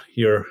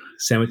your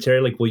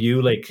cemetery? Like, will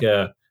you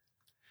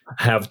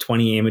have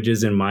 20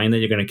 images in mind that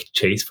you're going to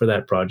chase for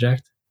that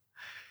project?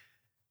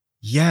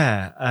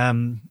 Yeah.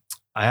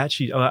 I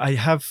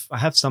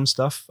have some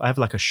stuff. I have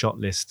like a shot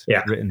list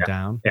written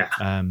down.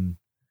 Yeah.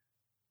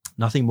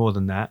 Nothing more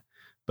than that.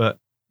 But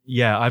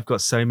yeah, I've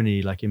got so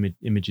many like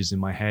images in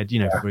my head.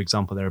 For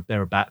example,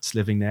 there are bats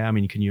living there. I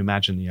mean, can you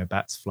imagine,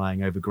 bats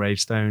flying over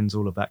gravestones?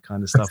 All of that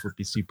kind of stuff would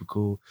be super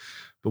cool.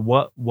 But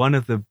one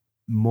of the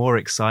more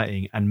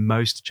exciting and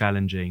most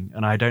challenging,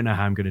 and I don't know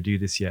how I'm going to do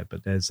this yet,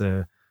 but there's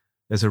a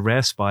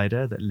rare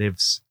spider that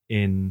lives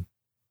in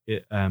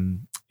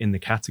the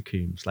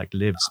catacombs, like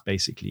lives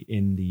basically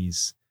in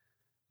these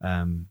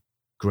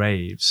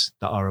graves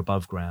that are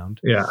above ground.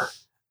 Yeah.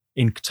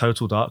 In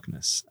total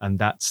darkness, and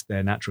that's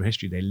their natural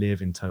history. They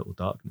live in total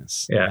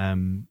darkness.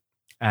 And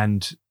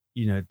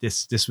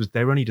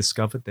they were only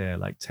discovered there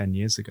like 10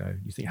 years ago.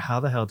 You think, how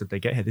the hell did they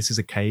get here? This is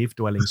a cave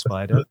dwelling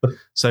spider.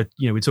 So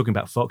we're talking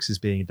about foxes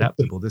being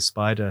adaptable. This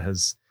spider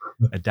has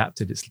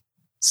adapted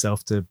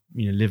itself to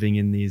living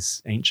in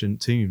these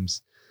ancient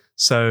tombs.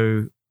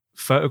 So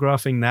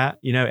photographing that,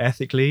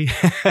 ethically,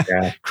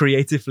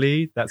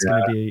 creatively, that's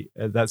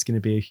going to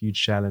be a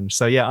huge challenge.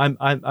 So yeah,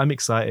 I'm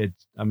excited.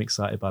 I'm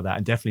excited by that,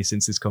 and definitely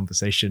since this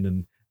conversation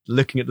and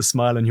looking at the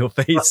smile on your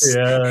face,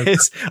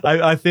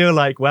 I feel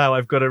like, wow,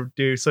 I've got to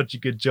do such a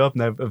good job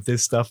now of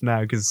this stuff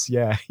now, because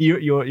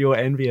you're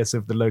envious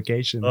of the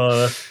location.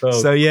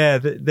 So yeah,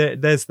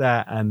 there's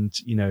that, and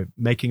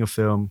making a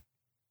film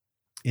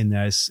in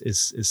there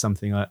is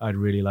something I'd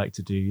really like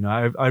to do.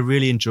 I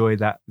really enjoy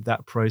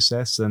that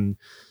process, and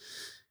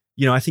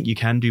I think you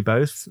can do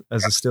both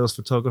as a stills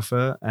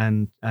photographer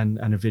and a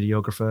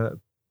videographer,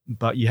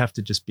 but you have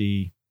to just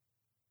be,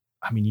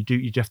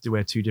 you have to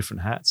wear two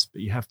different hats,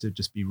 but you have to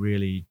just be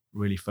really,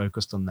 really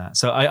focused on that.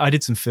 So I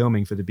did some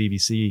filming for the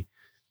BBC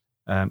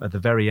at the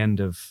very end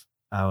of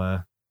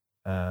our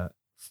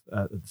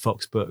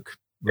Fox book,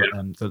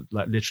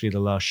 like literally the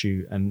last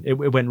shoot, and it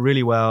went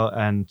really well.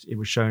 And it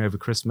was shown over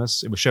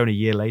Christmas. It was shown a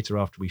year later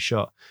after we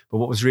shot. But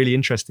what was really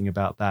interesting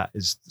about that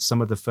is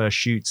some of the first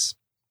shoots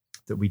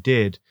that we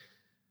did.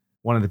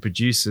 One of the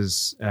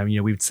producers,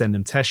 we would send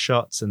them test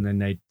shots, and then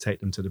they'd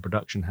take them to the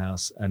production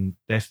house. And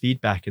their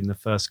feedback in the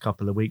first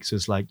couple of weeks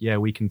was like, "Yeah,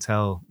 we can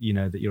tell,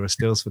 that you're a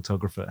stills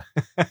photographer,"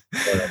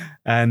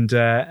 and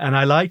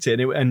I liked it.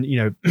 And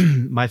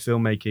my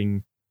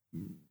filmmaking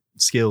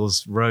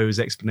skills rose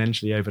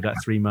exponentially over that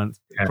 3-month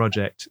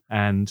project.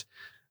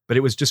 But it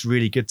was just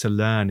really good to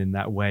learn in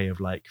that way of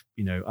like,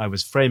 I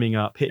was framing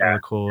up, hitting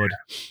record.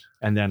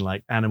 And then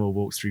like animal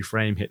walks through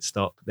frame, hit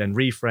stop, then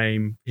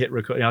reframe, hit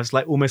record. I was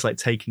like almost like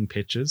taking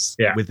pictures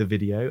with the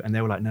video. And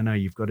they were like, no,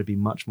 you've got to be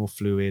much more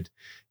fluid,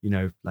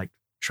 like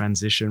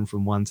transition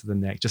from one to the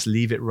next, just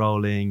leave it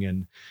rolling.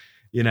 And,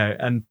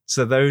 and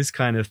so those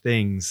kind of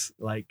things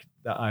like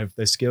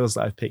the skills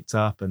that I've picked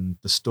up, and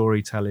the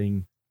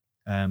storytelling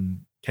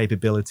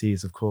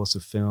capabilities, of course,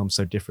 of film,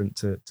 so different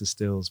to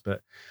stills.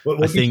 But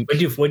what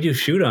did you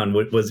shoot on?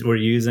 Were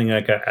you using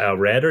like a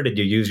Red, or did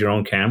you use your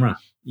own camera?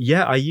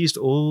 Yeah, I used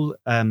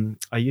Panasonic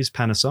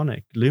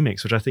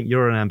Lumix, which I think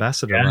you're an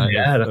ambassador.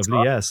 That's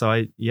awesome. Yeah. So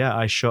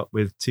I shot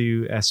with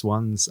 2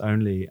 S1s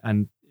only,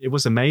 and it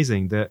was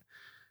amazing that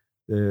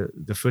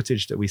the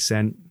footage that we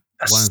sent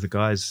one of the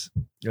guys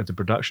at the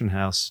production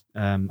house.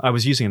 I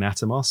was using an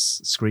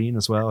Atomos screen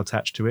as well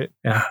attached to it.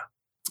 Yeah,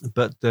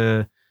 but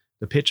the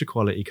picture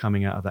quality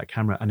coming out of that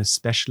camera, and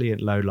especially at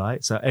low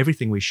light. So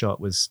everything we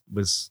shot was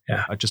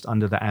just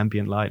under the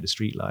ambient light, the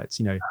street lights,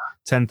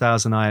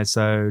 10,000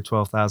 ISO,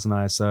 12,000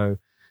 ISO.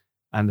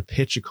 And the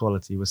picture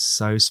quality was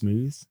so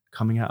smooth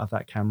coming out of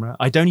that camera.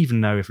 I don't even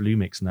know if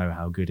Lumix know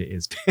how good it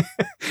is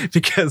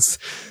because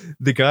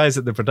the guys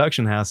at the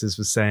production houses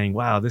were saying,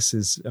 wow, this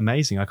is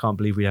amazing. I can't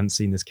believe we hadn't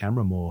seen this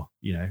camera more,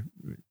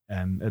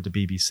 at the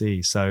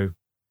BBC. So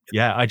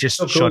yeah, I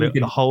just shot it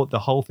the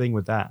whole thing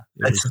with that.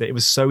 It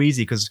was so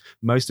easy because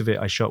most of it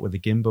I shot with a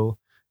gimbal,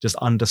 just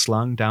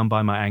underslung down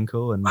by my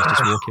ankle, and was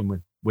just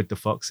walking with the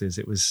foxes.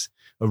 It was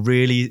a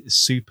really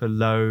super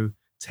low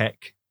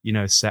tech,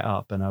 set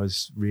up, and I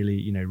was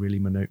really, really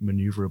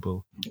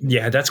maneuverable.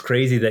 Yeah, that's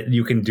crazy that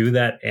you can do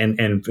that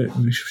and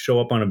show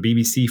up on a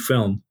BBC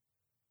film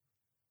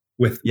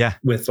with like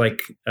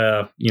like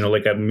a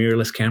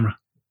mirrorless camera.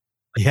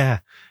 Yeah,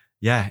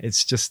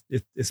 it's just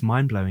it's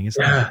mind blowing,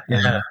 isn't it?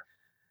 Yeah.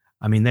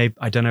 I mean,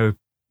 I don't know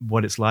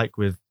what it's like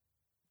with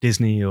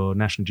Disney or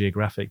National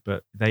Geographic,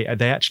 but they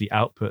actually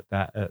output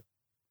that at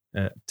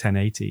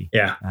 1080.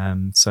 Yeah.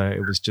 So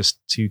it was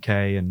just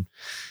 2K, and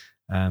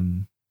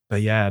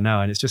but yeah, no,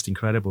 and it's just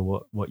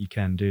incredible what you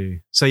can do.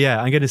 So yeah,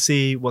 I'm going to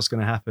see what's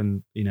going to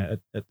happen,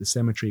 at the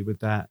cemetery with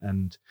that,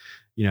 and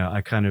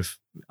I kind of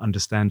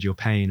understand your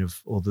pain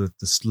of all the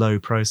slow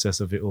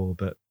process of it all,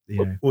 but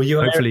will you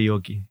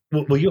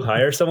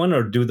hire someone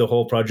or do the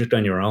whole project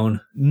on your own?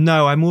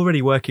 No, I'm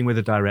already working with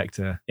a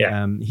director.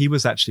 Yeah. He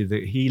was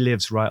actually he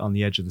lives right on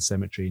the edge of the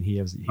cemetery, and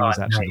he was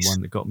actually the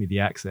one that got me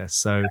the access.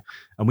 So,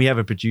 and we have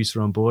a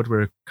producer on board.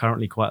 We're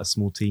currently quite a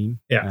small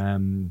team. Yeah.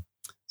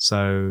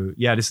 So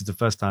yeah, this is the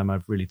first time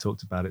I've really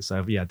talked about it.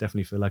 So yeah, I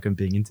definitely feel like I'm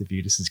being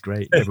interviewed. This is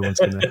great. Everyone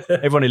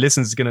who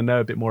listens is gonna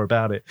know a bit more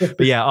about it.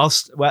 But yeah,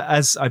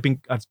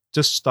 I've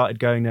just started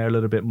going there a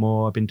little bit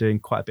more. I've been doing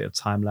quite a bit of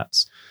time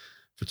lapse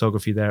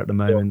photography there at the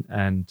moment,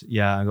 and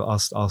yeah,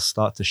 I'll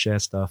start to share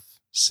stuff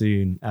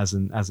soon as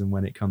and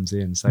when it comes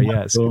in. So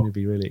yeah, it's going to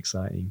be really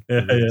exciting.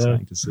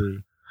 Exciting to see.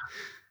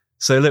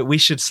 So look, we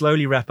should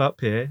slowly wrap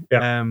up here.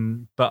 Yeah.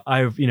 But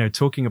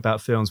talking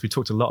about films, we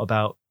talked a lot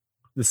about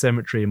the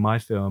cemetery in my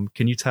film.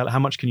 How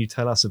much can you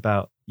tell us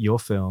about your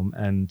film,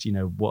 and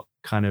what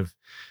kind of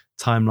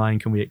timeline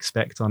can we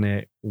expect on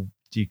it?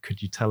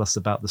 Could you tell us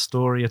about the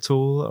story at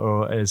all,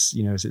 or is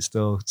it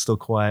still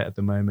quiet at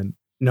the moment?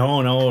 No,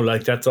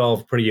 like that's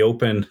all pretty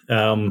open.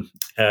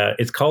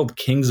 It's called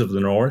Kings of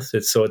the North.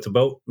 It's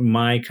about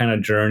my kind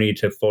of journey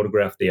to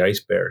photograph the ice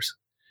bears.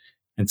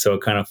 And so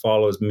it kind of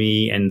follows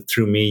me, and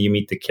through me, you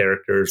meet the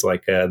characters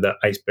like the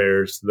ice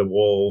bears, the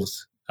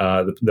wolves,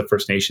 the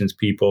First Nations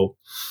people.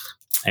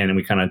 And then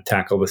we kind of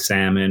tackle the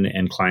salmon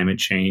and climate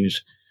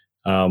change.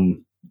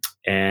 And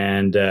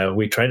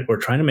we're trying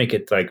to make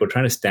it we're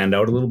trying to stand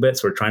out a little bit.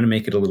 So we're trying to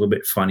make it a little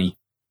bit funny.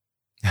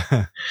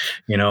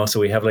 So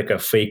we have like a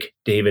fake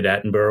David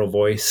Attenborough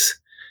voice.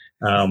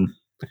 And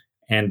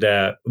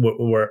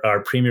our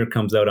premiere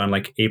comes out on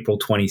like April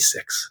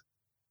 26th.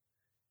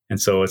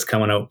 And so it's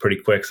coming out pretty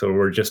quick. So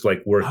we're just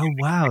like working.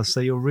 Oh, wow. So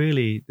you're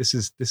really, this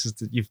is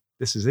it.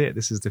 This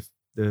is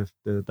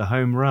the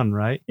home run,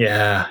 right?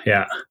 Yeah.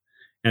 Yeah.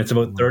 And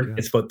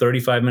it's about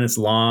 35 minutes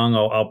long.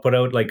 I'll put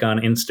out like on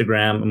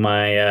Instagram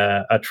my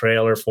a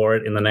trailer for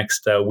it in the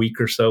next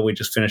week or so. We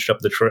just finished up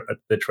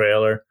the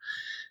trailer.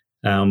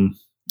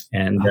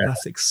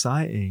 That's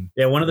exciting.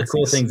 Yeah, one of the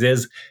cool things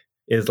is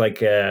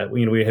like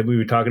we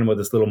were talking about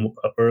this little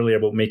earlier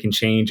about making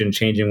change and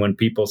changing when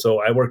people. So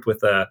I worked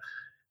with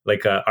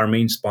our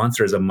main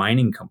sponsor is a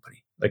mining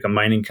company. like a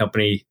mining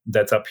company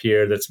that's up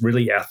here that's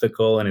really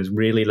ethical and is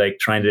really like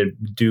trying to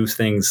do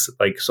things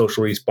like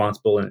socially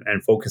responsible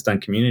and focused on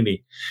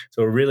community.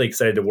 So we're really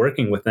excited to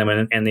working with them.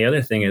 And the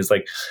other thing is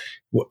like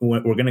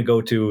we're going to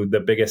go to the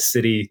biggest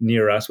city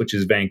near us, which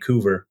is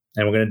Vancouver,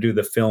 and we're going to do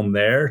the film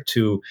there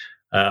to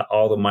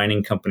all the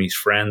mining companies'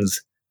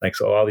 friends. Like,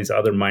 so all these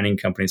other mining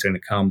companies are going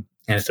to come.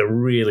 And it's a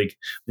really,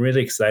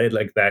 really excited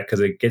like that because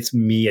it gets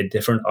me a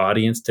different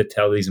audience to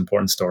tell these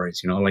important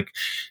stories. You know, like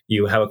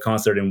you have a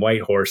concert in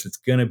Whitehorse, it's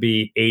going to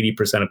be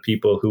 80% of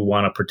people who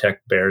want to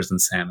protect bears and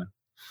salmon.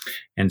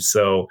 And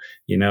so,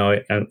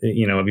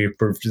 if you're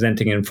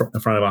presenting in front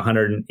of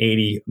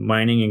 180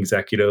 mining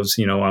executives,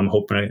 I'm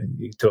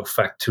hoping to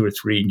affect 2 or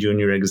 3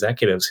 junior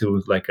executives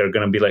who like are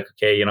going to be like,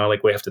 okay,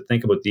 like we have to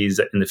think about these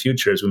in the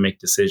future as we make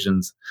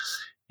decisions.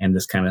 And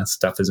this kind of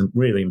stuff is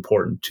really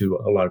important to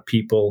a lot of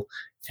people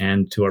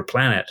and to our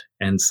planet.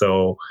 And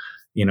so,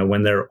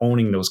 when they're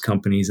owning those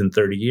companies in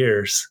 30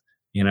 years,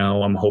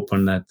 I'm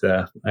hoping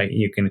that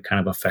you can kind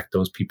of affect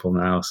those people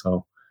now.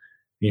 So,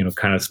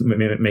 kind of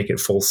make it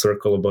full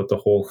circle about the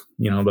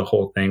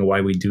whole thing,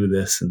 why we do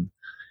this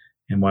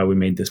and why we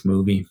made this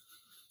movie.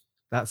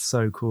 That's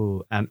so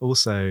cool. And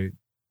also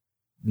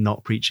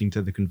not preaching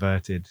to the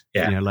converted,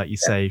 like you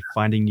say,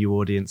 finding new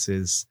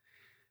audiences,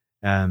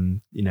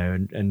 and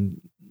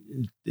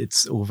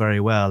it's all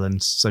very well.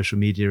 And social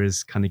media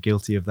is kind of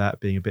guilty of that,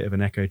 being a bit of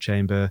an echo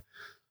chamber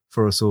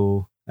for us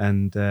all.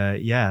 And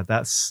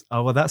that's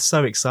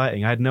so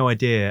exciting. I had no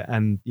idea.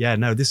 And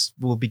this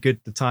will be good.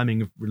 The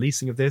timing of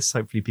releasing of this,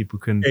 hopefully people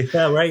can,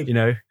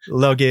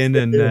 log in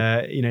and,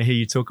 hear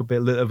you talk a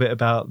little bit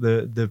about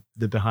the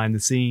behind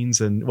the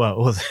scenes and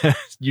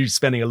you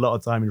spending a lot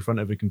of time in front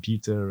of a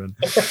computer and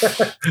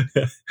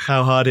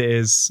how hard it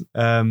is.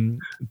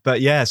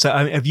 So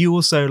have you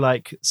also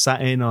like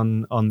sat in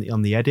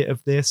on the edit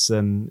of this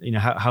and,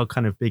 how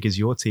kind of big is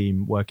your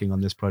team working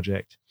on this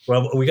project?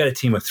 Well, we got a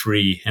team of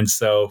 3. And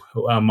so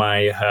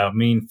my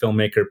main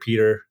filmmaker,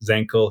 Peter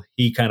Zenkel,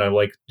 he kind of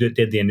like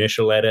did the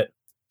initial edit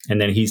and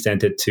then he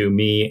sent it to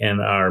me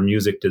and our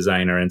music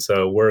designer. And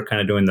so we're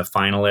kind of doing the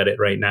final edit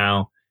right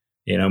now,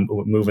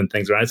 moving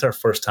things around. It's our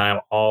first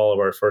time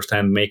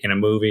making a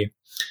movie.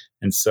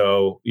 And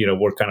so,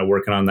 we're kind of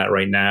working on that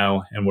right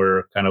now. And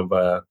we're kind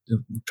of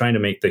trying to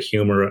make the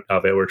humor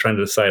of it. We're trying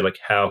to decide like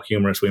how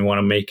humorous we want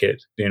to make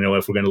it,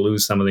 if we're going to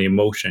lose some of the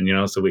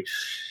emotion, so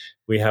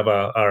we have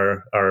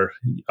our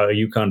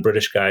Yukon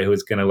British guy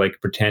who's going to like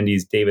pretend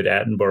he's David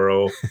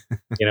Attenborough,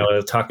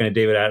 talking to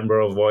David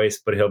Attenborough voice,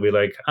 but he'll be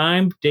like,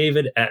 I'm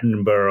David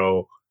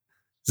Attenborough.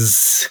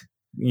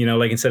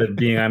 Like instead of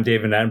being I'm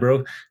David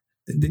Attenborough,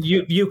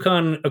 the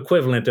Yukon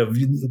equivalent of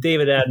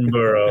David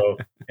Attenborough.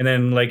 And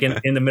then like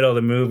in the middle of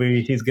the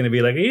movie, he's going to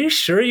be like, are you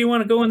sure you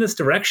want to go in this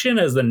direction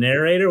as the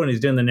narrator when he's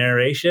doing the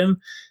narration?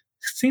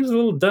 Seems a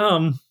little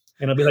dumb.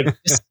 And I'll be like,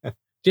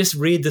 just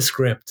read the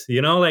script,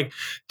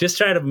 just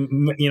try to,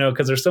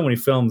 because there's so many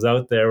films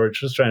out there. We're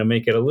just trying to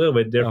make it a little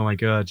bit different. Oh my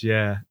God.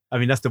 Yeah. I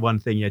mean, that's the one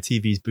thing. Yeah.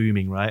 TV's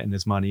booming, right? And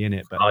there's money in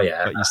it, but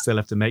you still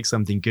have to make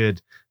something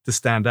good to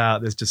stand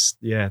out.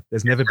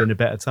 There's never been a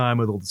better time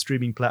with all the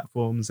streaming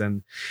platforms.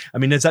 And I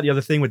mean, is that the other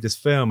thing with this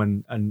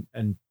film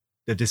and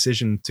the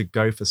decision to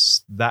go for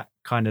that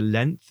kind of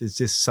length? Is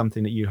this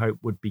something that you hope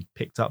would be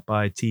picked up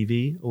by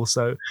TV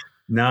also?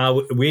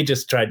 No, we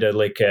just tried to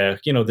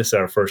this is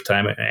our first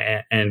time.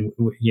 And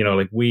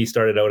we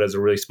started out as a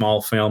really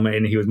small film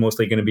and he was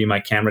mostly going to be my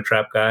camera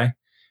trap guy.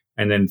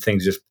 And then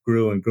things just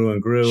grew and grew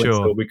and grew. Sure. And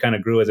so we kind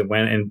of grew as it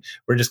went. And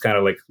we're just kind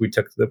of like, we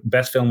took the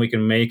best film we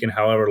can make and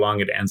however long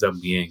it ends up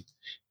being.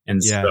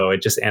 And so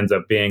it just ends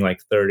up being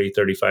like 30,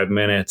 35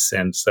 minutes.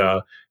 And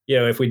so,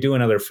 if we do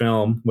another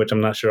film, which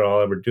I'm not sure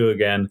I'll ever do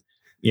again,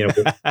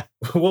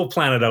 we'll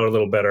plan it out a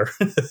little better.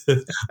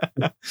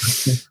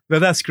 But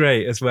that's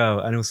great as well.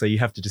 And also you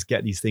have to just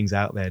get these things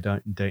out there,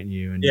 don't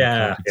you? And you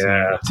can't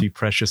be too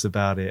precious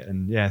about it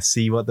and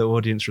see what the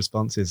audience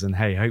response is. And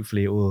hey,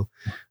 hopefully it will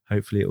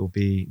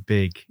be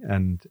big.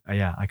 And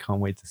I can't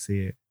wait to see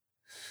it.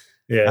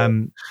 Yeah.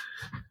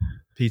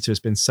 Peter, it's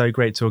been so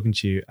great talking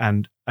to you.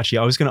 And actually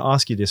I was going to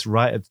ask you this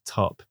right at the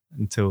top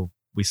until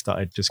we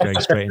started just going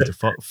straight into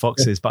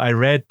foxes. But I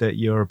read that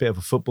you're a bit of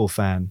a football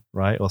fan,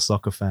 right? Or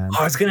soccer fan.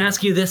 Oh, I was going to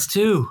ask you this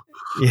too.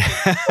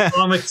 Yeah.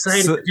 I'm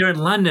excited. You're in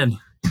London.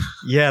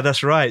 Yeah,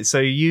 that's right. So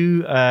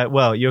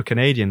you're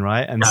Canadian,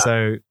 right? And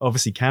so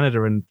obviously Canada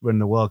were in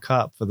the World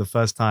Cup for the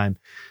first time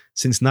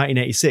since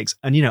 1986.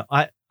 And,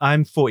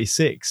 I'm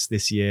 46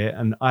 this year.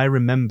 And I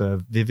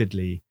remember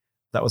vividly,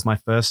 that was my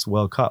first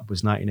World Cup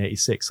was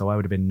 1986. So I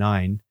would have been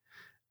 9.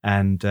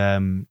 And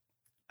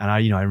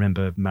I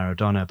remember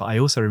Maradona, but I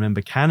also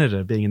remember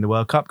Canada being in the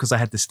World Cup because I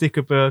had the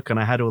sticker book and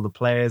I had all the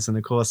players. And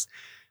of course,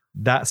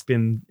 it's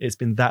been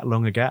that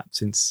long a gap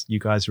since you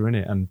guys were in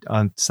it.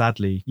 And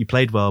sadly, you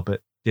played well,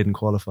 but didn't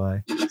qualify.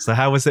 So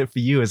how was it for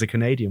you as a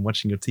Canadian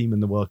watching your team in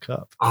the World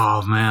Cup?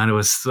 Oh man, it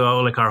was so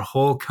like our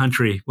whole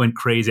country went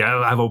crazy.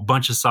 I have a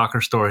bunch of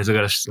soccer stories.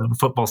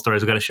 Football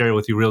stories. I got to share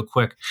with you real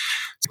quick.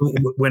 So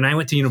when I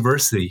went to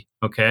university,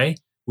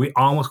 we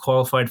almost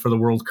qualified for the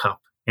World Cup.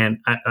 And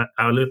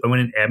I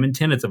went in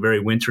Edmonton. It's a very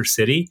winter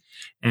city.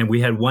 And we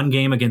had one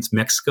game against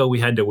Mexico we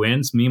had to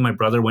win. So me and my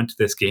brother went to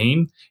this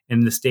game.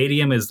 And the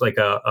stadium is like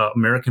a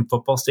American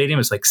football stadium.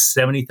 It's like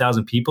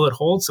 70,000 people it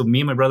holds. So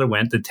me and my brother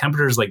went. The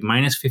temperature is like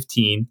minus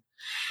 15.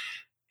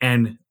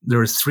 And there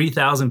was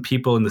 3,000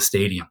 people in the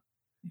stadium.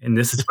 And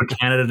this is for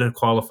Canada to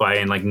qualify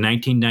in like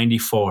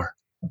 1994.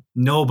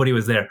 Nobody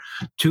was there.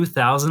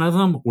 2,000 of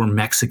them were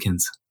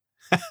Mexicans.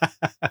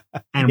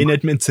 In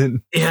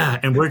Edmonton. Yeah,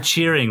 and we're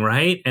cheering,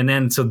 right? And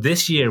then so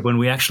this year when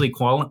we actually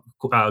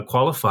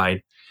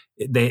qualified,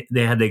 they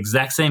had the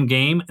exact same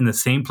game in the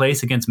same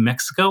place against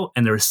Mexico,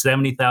 and there were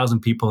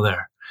 70,000 people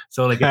there.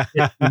 So like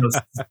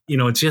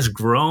it's just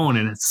grown,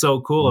 and it's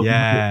so cool.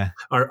 Yeah,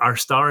 our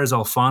star is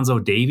Alphonso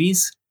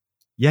Davies.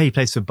 Yeah, he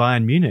plays for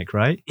Bayern Munich,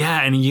 right?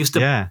 Yeah, and he used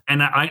to. Yeah.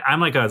 And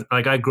I'm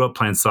I grew up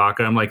playing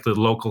soccer. I'm like the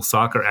local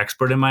soccer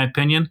expert, in my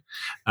opinion,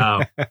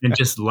 and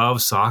just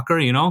love soccer,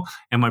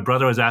 And my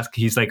brother was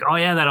asking, he's like, "Oh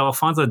yeah, that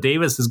Alphonso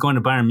Davies is going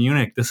to Bayern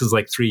Munich. This is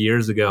like 3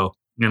 years ago."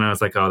 And I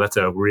was like, "Oh, that's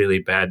a really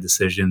bad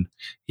decision.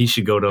 He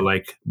should go to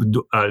like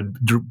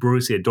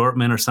Borussia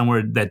Dortmund or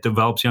somewhere that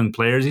develops young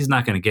players. He's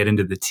not going to get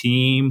into the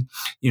team.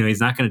 He's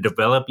not going to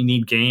develop. You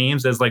need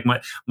games." That's like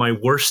my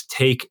worst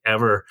take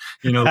ever.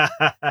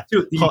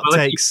 Hot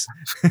takes.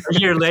 A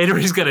year later,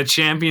 he's got a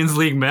Champions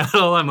League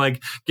medal. I'm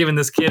like giving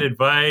this kid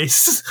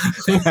advice.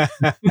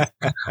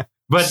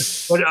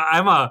 but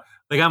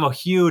I'm a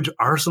huge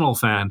Arsenal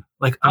fan.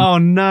 Oh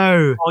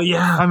no! Oh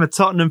yeah! I'm a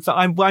Tottenham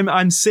fan.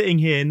 I'm sitting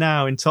here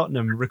now in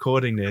Tottenham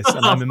recording this,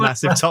 and I'm a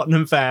massive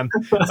Tottenham fan.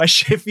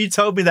 If you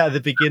told me that at the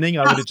beginning,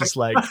 I would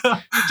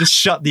have just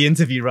shut the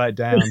interview right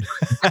down.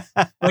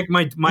 Like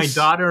my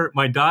daughter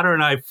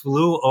and I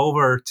flew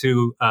over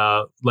to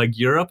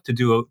Europe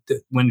to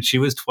when she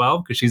was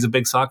 12 because she's a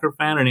big soccer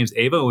fan. Her name's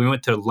Ava. We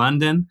went to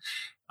London,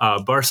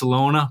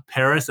 Barcelona,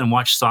 Paris, and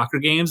watched soccer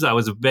games. I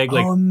was a big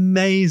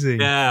amazing.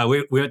 Yeah,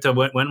 we went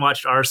and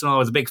watched Arsenal. I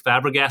was a big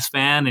Fabregas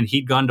fan, and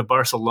he'd gone to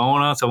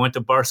Barcelona, so I went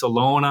to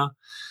Barcelona.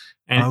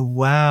 And, oh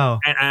wow!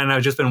 And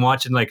I've just been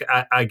watching.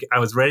 I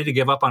was ready to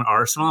give up on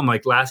Arsenal. I'm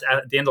like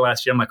at the end of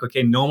last year, I'm like,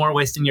 okay, no more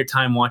wasting your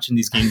time watching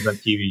these games on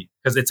TV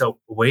because it's a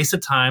waste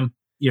of time.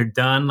 You're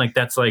done. Like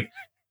that's like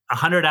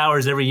 100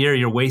 hours every year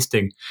you're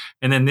wasting.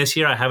 And then this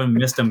year I haven't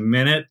missed a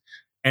minute.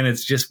 And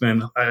it's just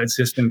been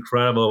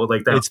incredible.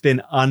 Like that, it's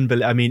been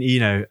unbelievable. I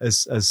mean,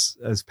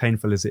 as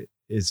painful as it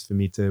is for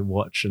me to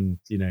watch and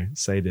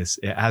say this,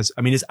 it has.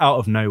 I mean, it's out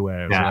of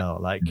nowhere as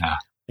well.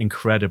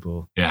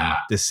 Incredible. Yeah,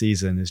 this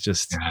season is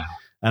just,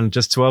 and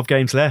just 12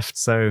 games left.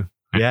 So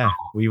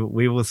we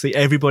will see.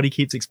 Everybody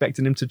keeps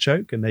expecting him to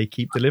choke, and they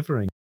keep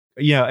delivering.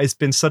 It's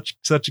been such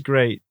a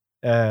great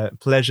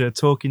pleasure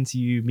talking to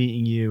you,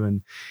 meeting you,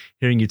 and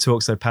hearing you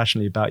talk so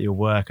passionately about your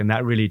work, and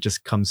that really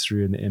just comes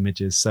through in the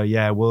images. So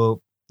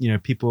we'll.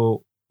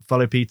 People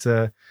follow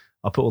Peter.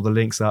 I'll put all the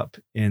links up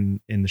in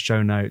the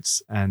show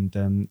notes, and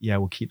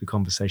we'll keep the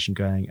conversation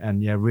going.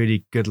 And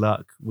really good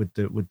luck with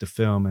the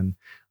film. And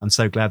I'm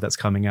so glad that's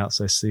coming out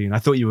so soon. I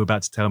thought you were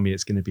about to tell me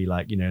it's going to be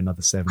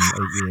another 7-8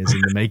 years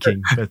in the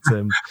making, but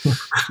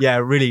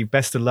really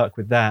best of luck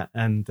with that.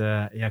 And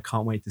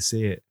can't wait to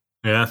see it.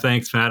 Yeah,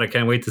 thanks, Matt. I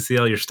can't wait to see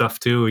all your stuff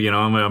too.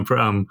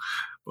 I'm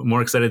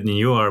more excited than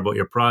you are about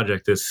your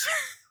project. It's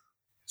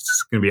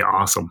going to be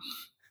awesome.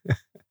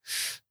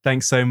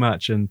 Thanks so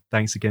much, and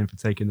thanks again for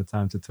taking the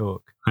time to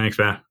talk. Thanks,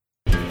 Matt.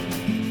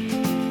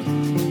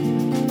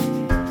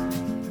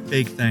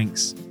 Big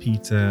thanks,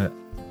 Peter.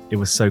 It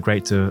was so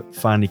great to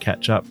finally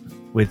catch up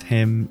with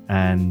him,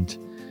 and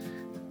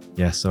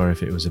sorry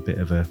if it was a bit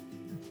of a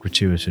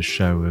gratuitous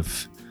show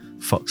of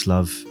fox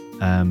love.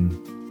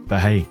 But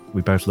hey,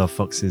 we both love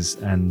foxes,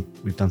 and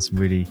we've done some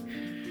really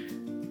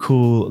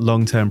cool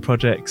long-term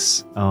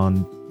projects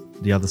on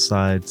the other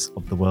sides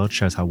of the world.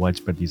 Shows how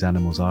widespread these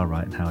animals are,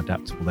 right, and how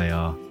adaptable they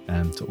are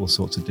to all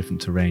sorts of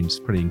different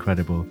terrains. Pretty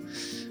incredible.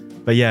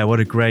 But what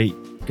a great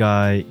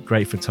guy,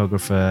 great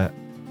photographer.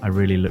 I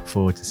really look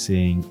forward to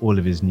seeing all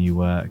of his new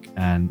work.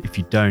 And if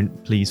you don't,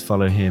 please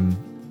follow him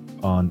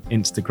on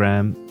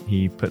Instagram.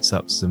 He puts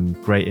up some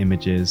great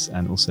images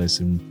and also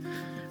some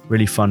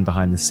really fun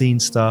behind the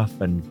scenes stuff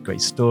and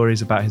great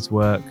stories about his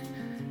work.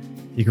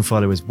 You can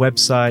follow his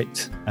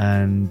website,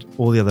 and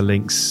all the other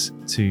links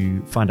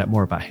to find out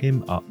more about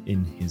him are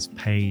in his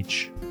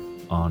page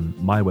on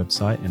my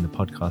website in the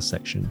podcast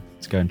section.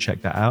 So go and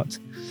check that out.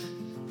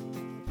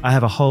 I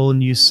have a whole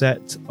new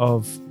set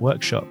of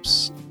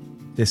workshops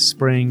this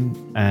spring,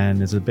 and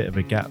there's a bit of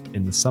a gap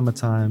in the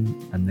summertime,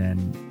 and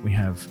then we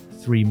have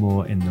 3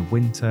 more in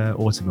the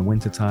autumn and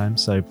winter time.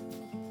 So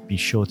be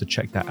sure to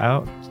check that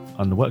out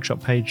on the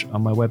workshop page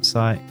on my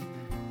website.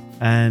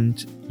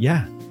 And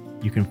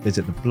you can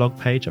visit the blog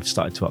page. I've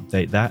started to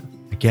update that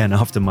again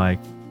after my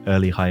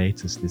early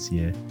hiatus this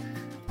year.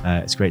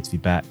 It's great to be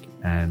back,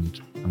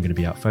 and I'm going to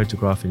be out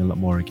photographing a lot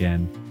more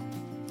again.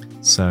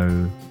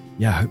 So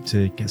I hope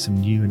to get some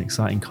new and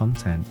exciting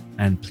content.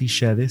 And please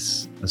share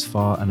this as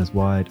far and as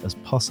wide as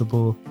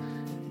possible.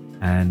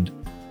 And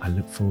I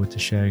look forward to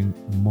sharing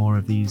more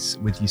of these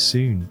with you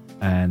soon.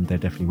 And there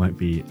definitely won't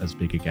be as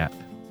big a gap.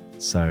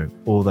 So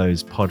all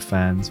those pod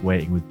fans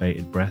waiting with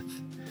bated breath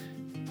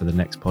for the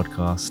next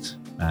podcast,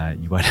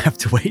 you won't have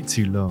to wait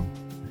too long.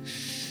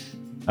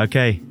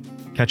 Okay,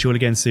 catch you all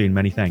again soon.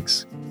 Many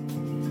thanks.